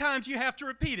how many times you have to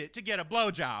repeat it to get a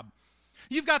blowjob.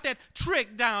 You've got that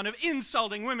trick down of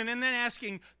insulting women and then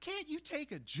asking, can't you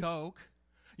take a joke?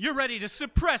 You're ready to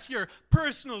suppress your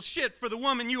personal shit for the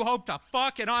woman you hope to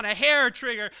fuck and on a hair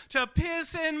trigger to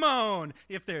piss and moan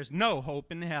if there's no hope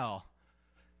in hell.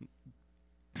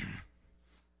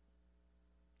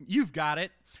 You've got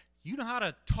it. You know how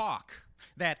to talk.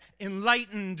 That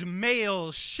enlightened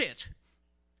male shit.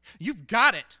 You've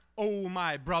got it, oh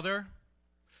my brother.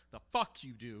 The fuck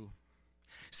you do.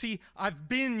 See, I've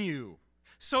been you.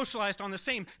 Socialized on the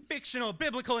same fictional,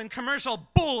 biblical, and commercial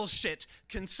bullshit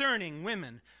concerning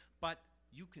women. But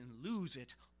you can lose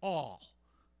it all.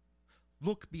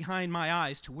 Look behind my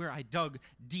eyes to where I dug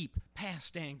deep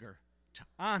past anger to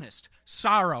honest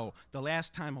sorrow the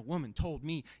last time a woman told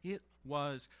me it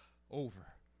was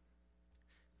over.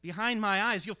 Behind my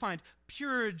eyes, you'll find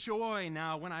pure joy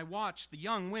now when I watch the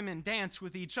young women dance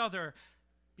with each other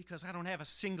because I don't have a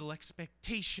single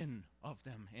expectation of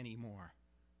them anymore.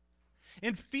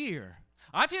 And fear.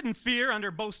 I've hidden fear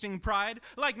under boasting pride,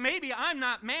 like maybe I'm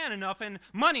not man enough and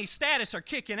money, status, or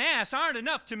kicking ass aren't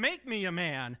enough to make me a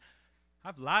man.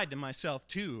 I've lied to myself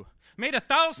too, made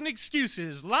 1,000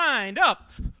 excuses, lined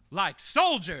up like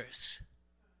soldiers.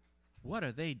 What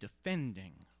are they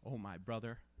defending, oh my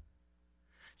brother?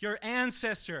 Your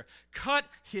ancestor cut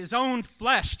his own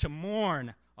flesh to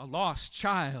mourn a lost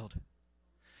child.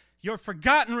 Your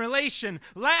forgotten relation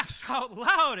laughs out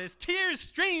loud as tears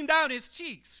stream down his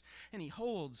cheeks, and he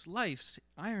holds life's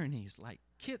ironies like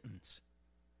kittens.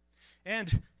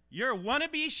 And your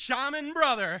wannabe shaman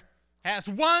brother has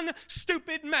one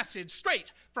stupid message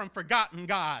straight from forgotten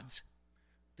gods.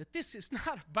 That this is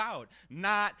not about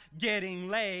not getting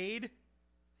laid.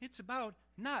 It's about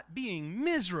not being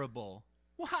miserable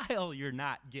while you're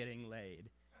not getting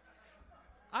laid.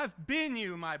 I've been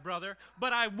you, my brother,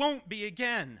 but I won't be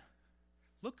again.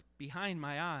 Look behind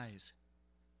my eyes.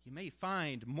 You may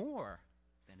find more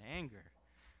than anger.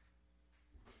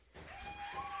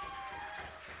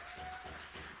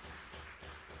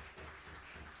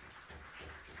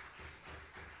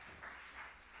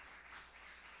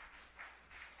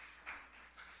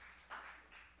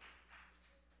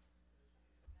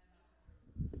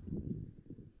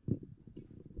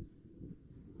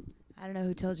 I don't know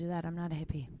who told you that. I'm not a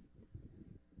hippie.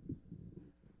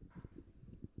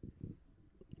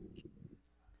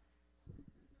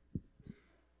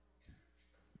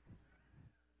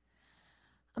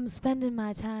 I'm spending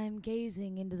my time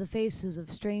gazing into the faces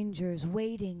of strangers,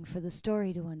 waiting for the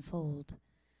story to unfold.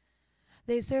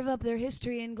 They serve up their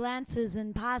history in glances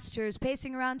and postures,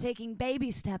 pacing around taking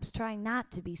baby steps, trying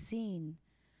not to be seen,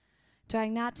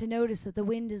 trying not to notice that the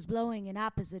wind is blowing in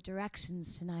opposite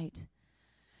directions tonight.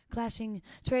 Clashing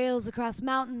trails across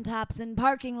mountaintops and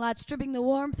parking lots, stripping the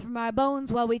warmth from our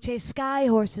bones while we chase sky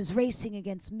horses racing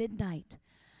against midnight.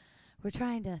 We're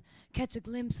trying to catch a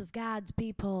glimpse of God's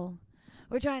peephole.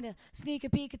 We're trying to sneak a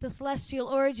peek at the celestial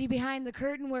orgy behind the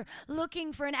curtain. We're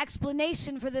looking for an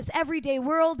explanation for this everyday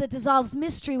world that dissolves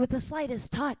mystery with the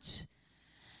slightest touch.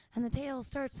 And the tale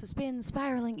starts to spin,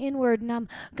 spiraling inward, and I'm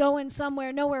going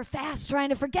somewhere, nowhere fast, trying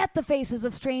to forget the faces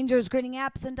of strangers, grinning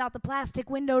absent out the plastic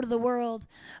window to the world,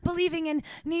 believing in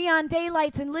neon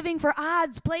daylights and living for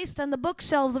odds placed on the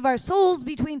bookshelves of our souls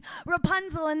between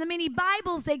Rapunzel and the mini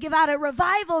Bibles they give out at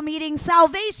revival meetings,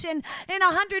 salvation in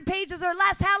 100 pages or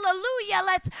less, hallelujah.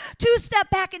 Let's two-step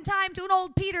back in time to an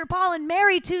old Peter, Paul, and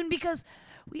Mary tune, because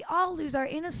we all lose our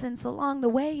innocence along the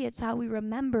way. It's how we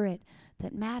remember it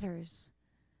that matters.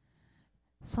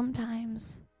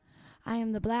 Sometimes I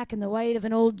am the black and the white of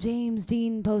an old James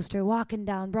Dean poster walking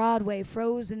down Broadway,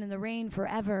 frozen in the rain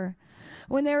forever.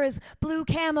 When there is blue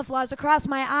camouflage across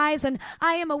my eyes and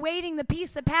I am awaiting the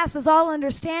peace that passes all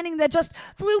understanding that just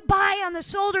flew by on the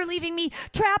shoulder, leaving me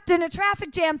trapped in a traffic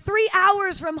jam 3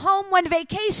 hours from home when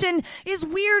vacation is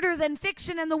weirder than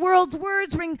fiction and the world's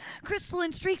words ring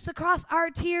crystalline streaks across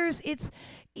our tears. It's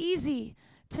easy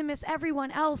to miss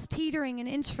everyone else teetering an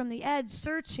inch from the edge,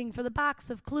 searching for the box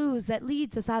of clues that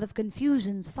leads us out of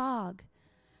confusion's fog.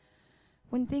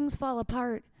 When things fall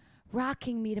apart,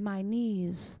 rocking me to my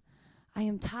knees, I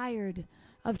am tired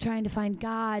of trying to find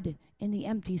God in the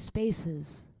empty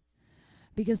spaces.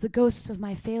 Because the ghosts of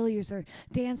my failures are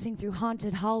dancing through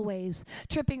haunted hallways,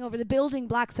 tripping over the building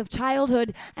blocks of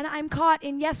childhood, and I'm caught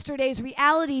in yesterday's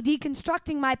reality,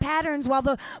 deconstructing my patterns while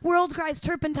the world cries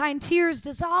turpentine tears,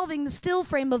 dissolving the still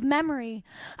frame of memory.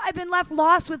 I've been left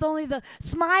lost with only the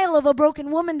smile of a broken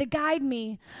woman to guide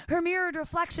me, her mirrored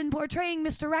reflection portraying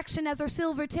misdirection as her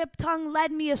silver-tipped tongue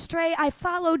led me astray. I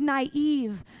followed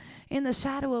naive in the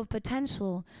shadow of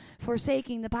potential,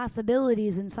 forsaking the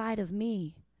possibilities inside of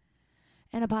me.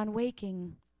 And upon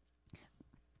waking,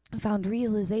 I found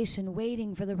realization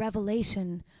waiting for the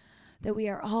revelation that we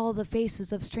are all the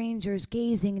faces of strangers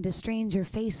gazing into stranger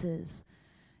faces,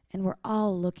 and we're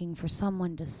all looking for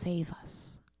someone to save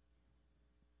us.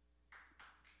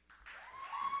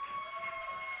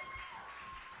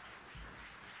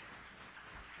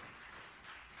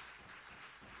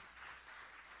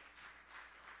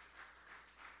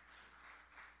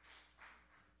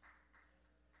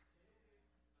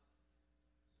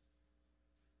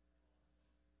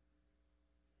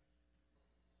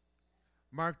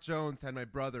 Mark Jones had my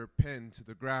brother pinned to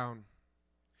the ground.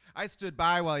 I stood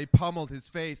by while he pummeled his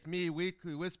face, me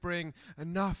weakly whispering,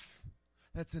 "Enough,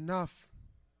 that's enough."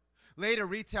 Later,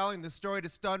 retelling the story to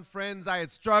stunned friends, I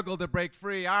had struggled to break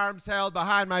free, arms held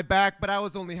behind my back, but I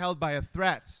was only held by a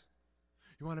threat.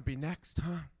 "You want to be next,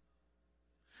 huh?"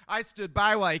 I stood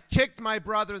by while he kicked my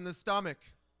brother in the stomach.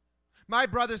 My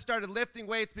brother started lifting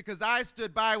weights because I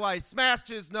stood by while he smashed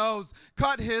his nose,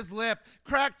 cut his lip,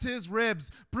 cracked his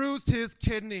ribs, bruised his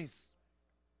kidneys.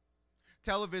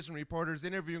 Television reporters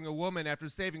interviewing a woman after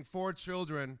saving 4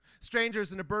 children,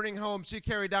 strangers in a burning home she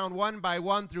carried down one by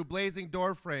one through blazing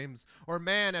door frames, or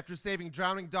man after saving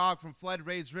drowning dog from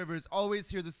flood-raged rivers, always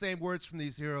hear the same words from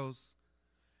these heroes.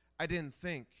 I didn't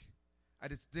think. I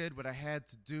just did what I had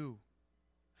to do.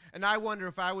 And I wonder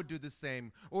if I would do the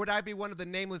same, or would I be one of the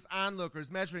nameless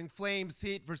onlookers measuring flames,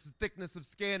 heat versus thickness of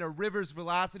skin, or rivers'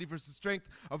 velocity versus strength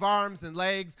of arms and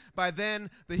legs? By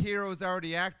then, the hero has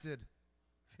already acted.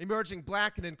 Emerging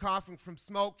blackened and coughing from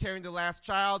smoke, carrying the last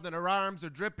child, and her arms are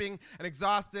dripping and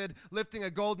exhausted, lifting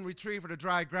a golden retriever to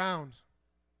dry ground.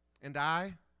 And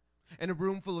I? In a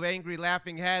room full of angry,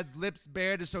 laughing heads, lips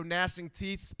bare to show gnashing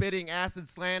teeth, spitting acid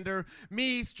slander,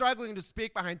 me struggling to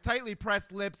speak behind tightly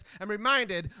pressed lips, and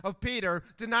reminded of Peter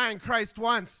denying Christ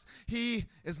once. "He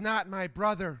is not my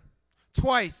brother."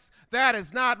 Twice, "That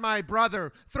is not my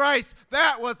brother." Thrice,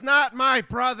 "That was not my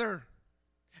brother."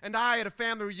 And I at a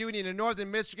family reunion in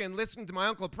northern Michigan, listening to my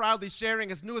uncle proudly sharing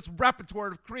his newest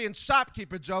repertoire of Korean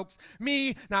shopkeeper jokes,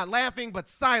 me not laughing but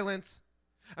silent.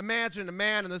 Imagine a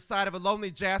man on the side of a lonely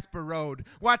Jasper Road,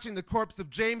 watching the corpse of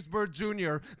James Byrd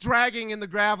Jr. dragging in the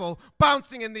gravel,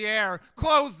 bouncing in the air,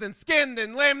 clothes and skin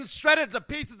and limbs shredded to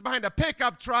pieces behind a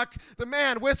pickup truck. The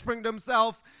man whispering to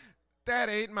himself, "That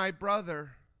ain't my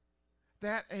brother.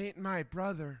 That ain't my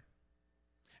brother."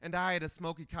 And I at a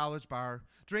smoky college bar,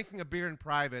 drinking a beer in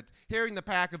private, hearing the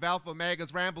pack of alpha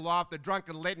megas ramble off the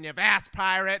drunken litany of ass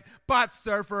pirate, butt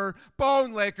surfer,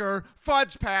 bone licker,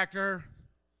 fudge packer.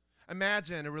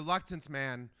 Imagine a reluctant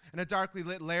man in a darkly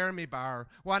lit Laramie bar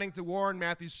wanting to warn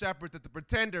Matthew Shepard that the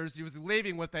pretenders he was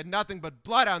leaving with had nothing but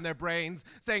blood on their brains,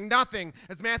 saying nothing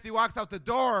as Matthew walks out the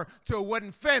door to a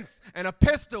wooden fence and a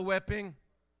pistol whipping.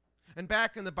 And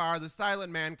back in the bar, the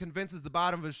silent man convinces the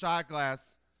bottom of his shot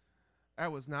glass,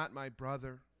 "That was not my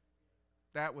brother.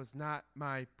 That was not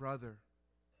my brother."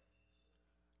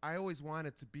 I always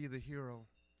wanted to be the hero.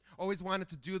 Always wanted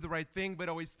to do the right thing, but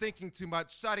always thinking too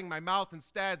much, shutting my mouth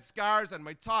instead. Scars on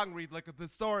my tongue read like a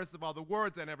thesaurus of all the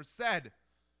words I never said.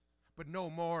 But no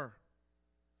more.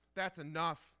 That's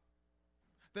enough.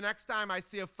 The next time I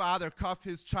see a father cuff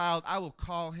his child, I will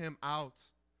call him out.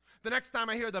 The next time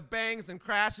I hear the bangs and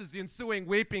crashes, the ensuing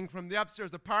weeping from the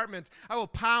upstairs apartment, I will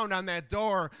pound on that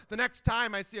door. The next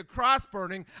time I see a cross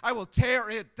burning, I will tear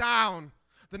it down.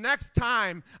 The next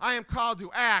time I am called to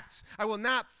act, I will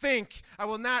not think, I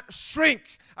will not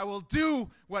shrink, I will do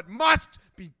what must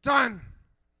be done.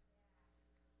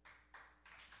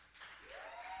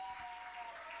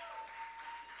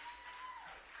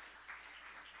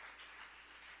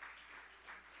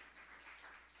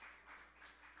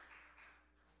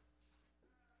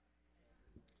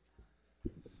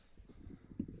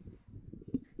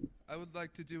 I would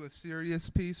like to do a serious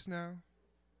piece now,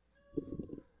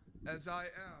 as I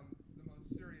am the most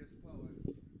serious poet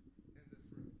in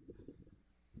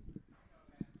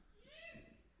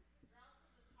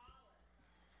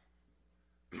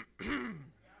this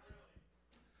room.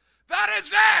 That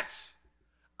is it!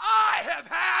 I have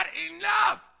had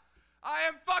enough! I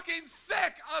am fucking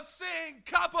sick of seeing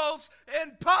couples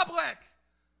in public!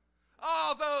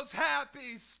 All those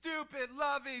happy, stupid,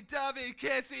 lovey-dovey,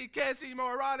 kissy,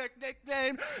 moronic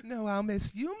nickname. No, I'll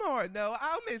miss you more. No,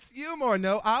 I'll miss you more.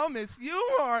 No, I'll miss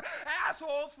you more.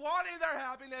 Assholes wanting their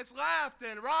happiness left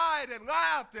and right and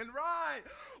left and right.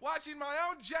 Watching my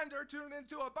own gender turn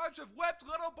into a bunch of whipped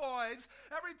little boys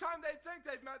every time they think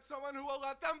they've met someone who will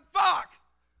let them fuck.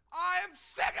 I am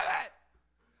sick of it.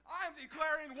 I am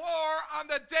declaring war on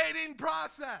the dating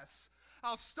process.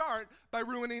 I'll start by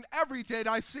ruining every date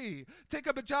I see. Take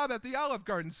up a job at the Olive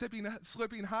Garden,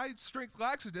 slipping high-strength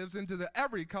laxatives into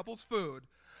every couple's food.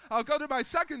 I'll go to my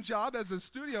second job as a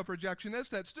studio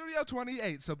projectionist at Studio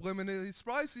 28, subliminally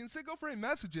splicing single-frame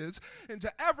messages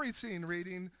into every scene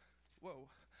reading, whoa,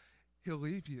 he'll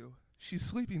leave you. She's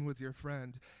sleeping with your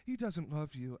friend. He doesn't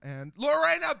love you. And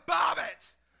Lorena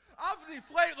Bobbitt! I'll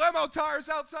deflate limo tires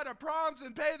outside of proms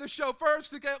and pay the chauffeurs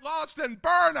to get lost in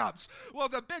burn-ups. Well,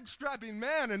 the big strapping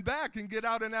man in back can get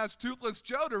out and ask Toothless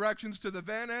Joe directions to the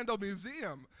Van Andel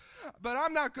Museum. But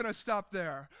I'm not going to stop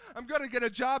there. I'm going to get a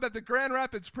job at the Grand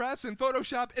Rapids Press and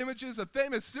Photoshop images of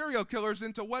famous serial killers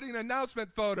into wedding announcement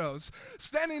photos,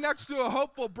 standing next to a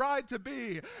hopeful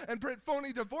bride-to-be, and print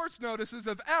phony divorce notices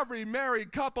of every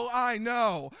married couple I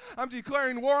know. I'm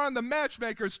declaring war on the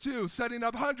matchmakers, too, setting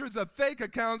up hundreds of fake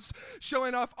accounts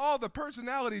showing off all the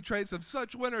personality traits of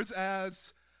such winners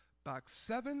as Box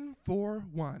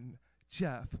 741,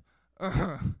 Jeff.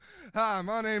 Hi,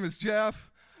 my name is Jeff.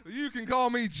 You can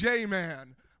call me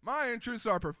J-Man. My interests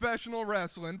are professional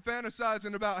wrestling,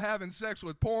 fantasizing about having sex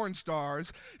with porn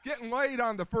stars, getting laid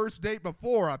on the first date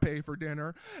before I pay for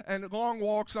dinner, and long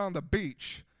walks on the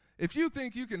beach. If you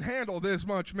think you can handle this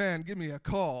much, man, give me a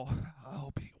call.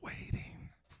 I'll be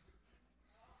waiting.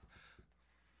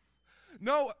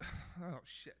 No, oh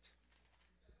shit.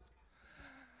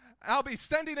 I'll be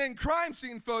sending in crime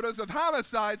scene photos of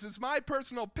homicides as my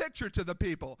personal picture to the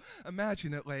people.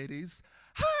 Imagine it, ladies.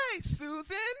 Hi,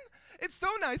 Susan. It's so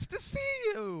nice to see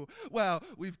you. Well,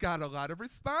 we've got a lot of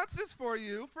responses for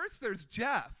you. First, there's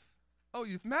Jeff. Oh,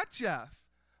 you've met Jeff.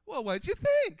 Well, what'd you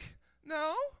think?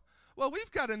 No? Well,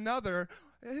 we've got another.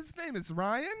 His name is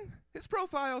Ryan. His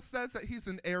profile says that he's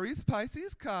an Aries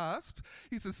Pisces cusp.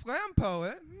 He's a slam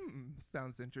poet.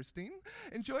 Sounds interesting.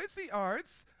 Enjoys the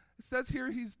arts. It says here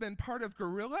he's been part of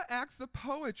guerrilla acts of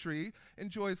poetry,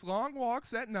 enjoys long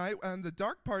walks at night on the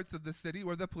dark parts of the city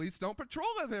where the police don't patrol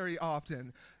it very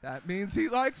often. That means he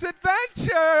likes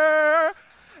adventure.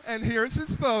 And here's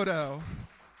his photo.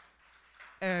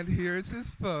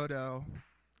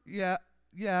 Yeah,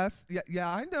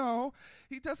 I know.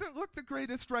 He doesn't look the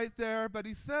greatest right there, but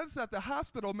he says that the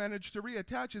hospital managed to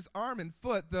reattach his arm and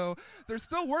foot, though they're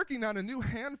still working on a new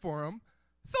hand for him.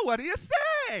 So what do you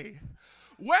say?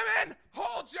 Women,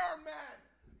 hold your men.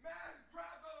 Men, grab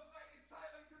those ladies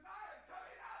tightly, because I am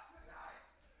coming out tonight.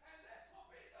 And this will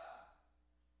be the...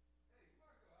 Hey, you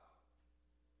want to go out?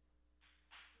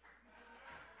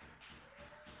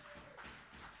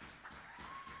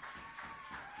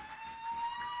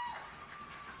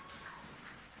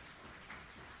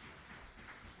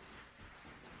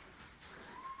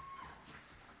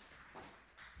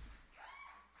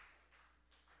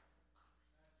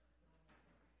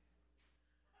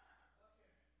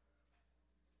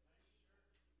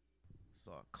 It's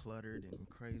all cluttered and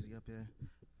crazy up here.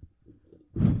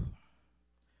 I'm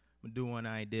gonna do one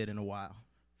I ain't did in a while.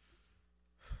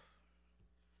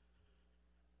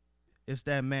 It's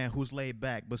that man who's laid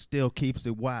back but still keeps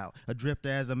it wild. A drifter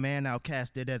as a man,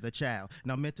 outcasted as a child.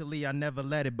 Now mentally I never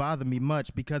let it bother me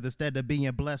much, because instead of being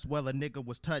blessed, well, a nigga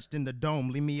was touched in the dome.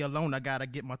 Leave me alone, I gotta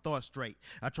get my thoughts straight.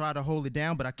 I try to hold it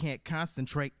down but I can't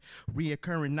concentrate.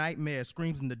 Reoccurring nightmares,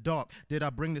 screams in the dark. Did I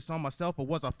bring this on myself or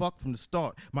was I fucked from the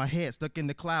start? My head stuck in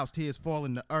the clouds, tears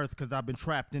falling to earth, cause I've been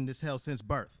trapped in this hell since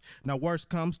birth. Now worse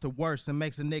comes to worse and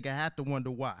makes a nigga have to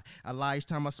wonder why. I lie each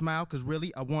time I smile cause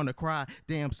really I wanna cry.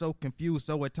 Damn, so confused,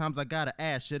 so at times I gotta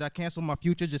ask, should I cancel my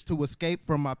future just to escape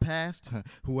from my past?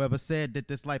 Whoever said that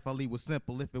this life I lead was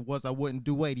simple? If it was, I wouldn't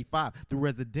do 85 through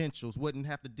residentials, wouldn't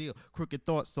have to deal crooked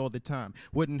thoughts all the time,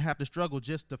 wouldn't have to struggle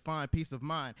just to find peace of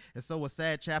mind. And so a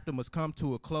sad chapter must come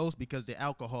to a close because the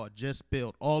alcohol just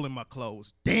spilled all in my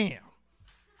clothes. Damn.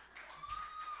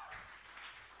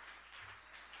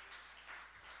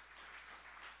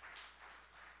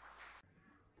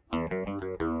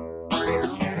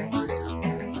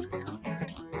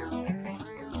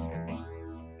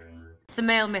 It's a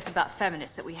male myth about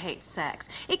feminists that we hate sex.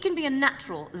 It can be a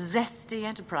natural, zesty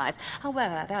enterprise.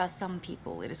 However, there are some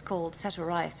people, it is called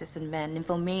satyriasis in men,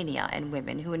 nymphomania in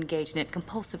women, who engage in it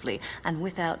compulsively and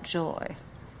without joy.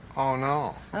 Oh,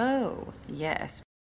 no. Oh, yes.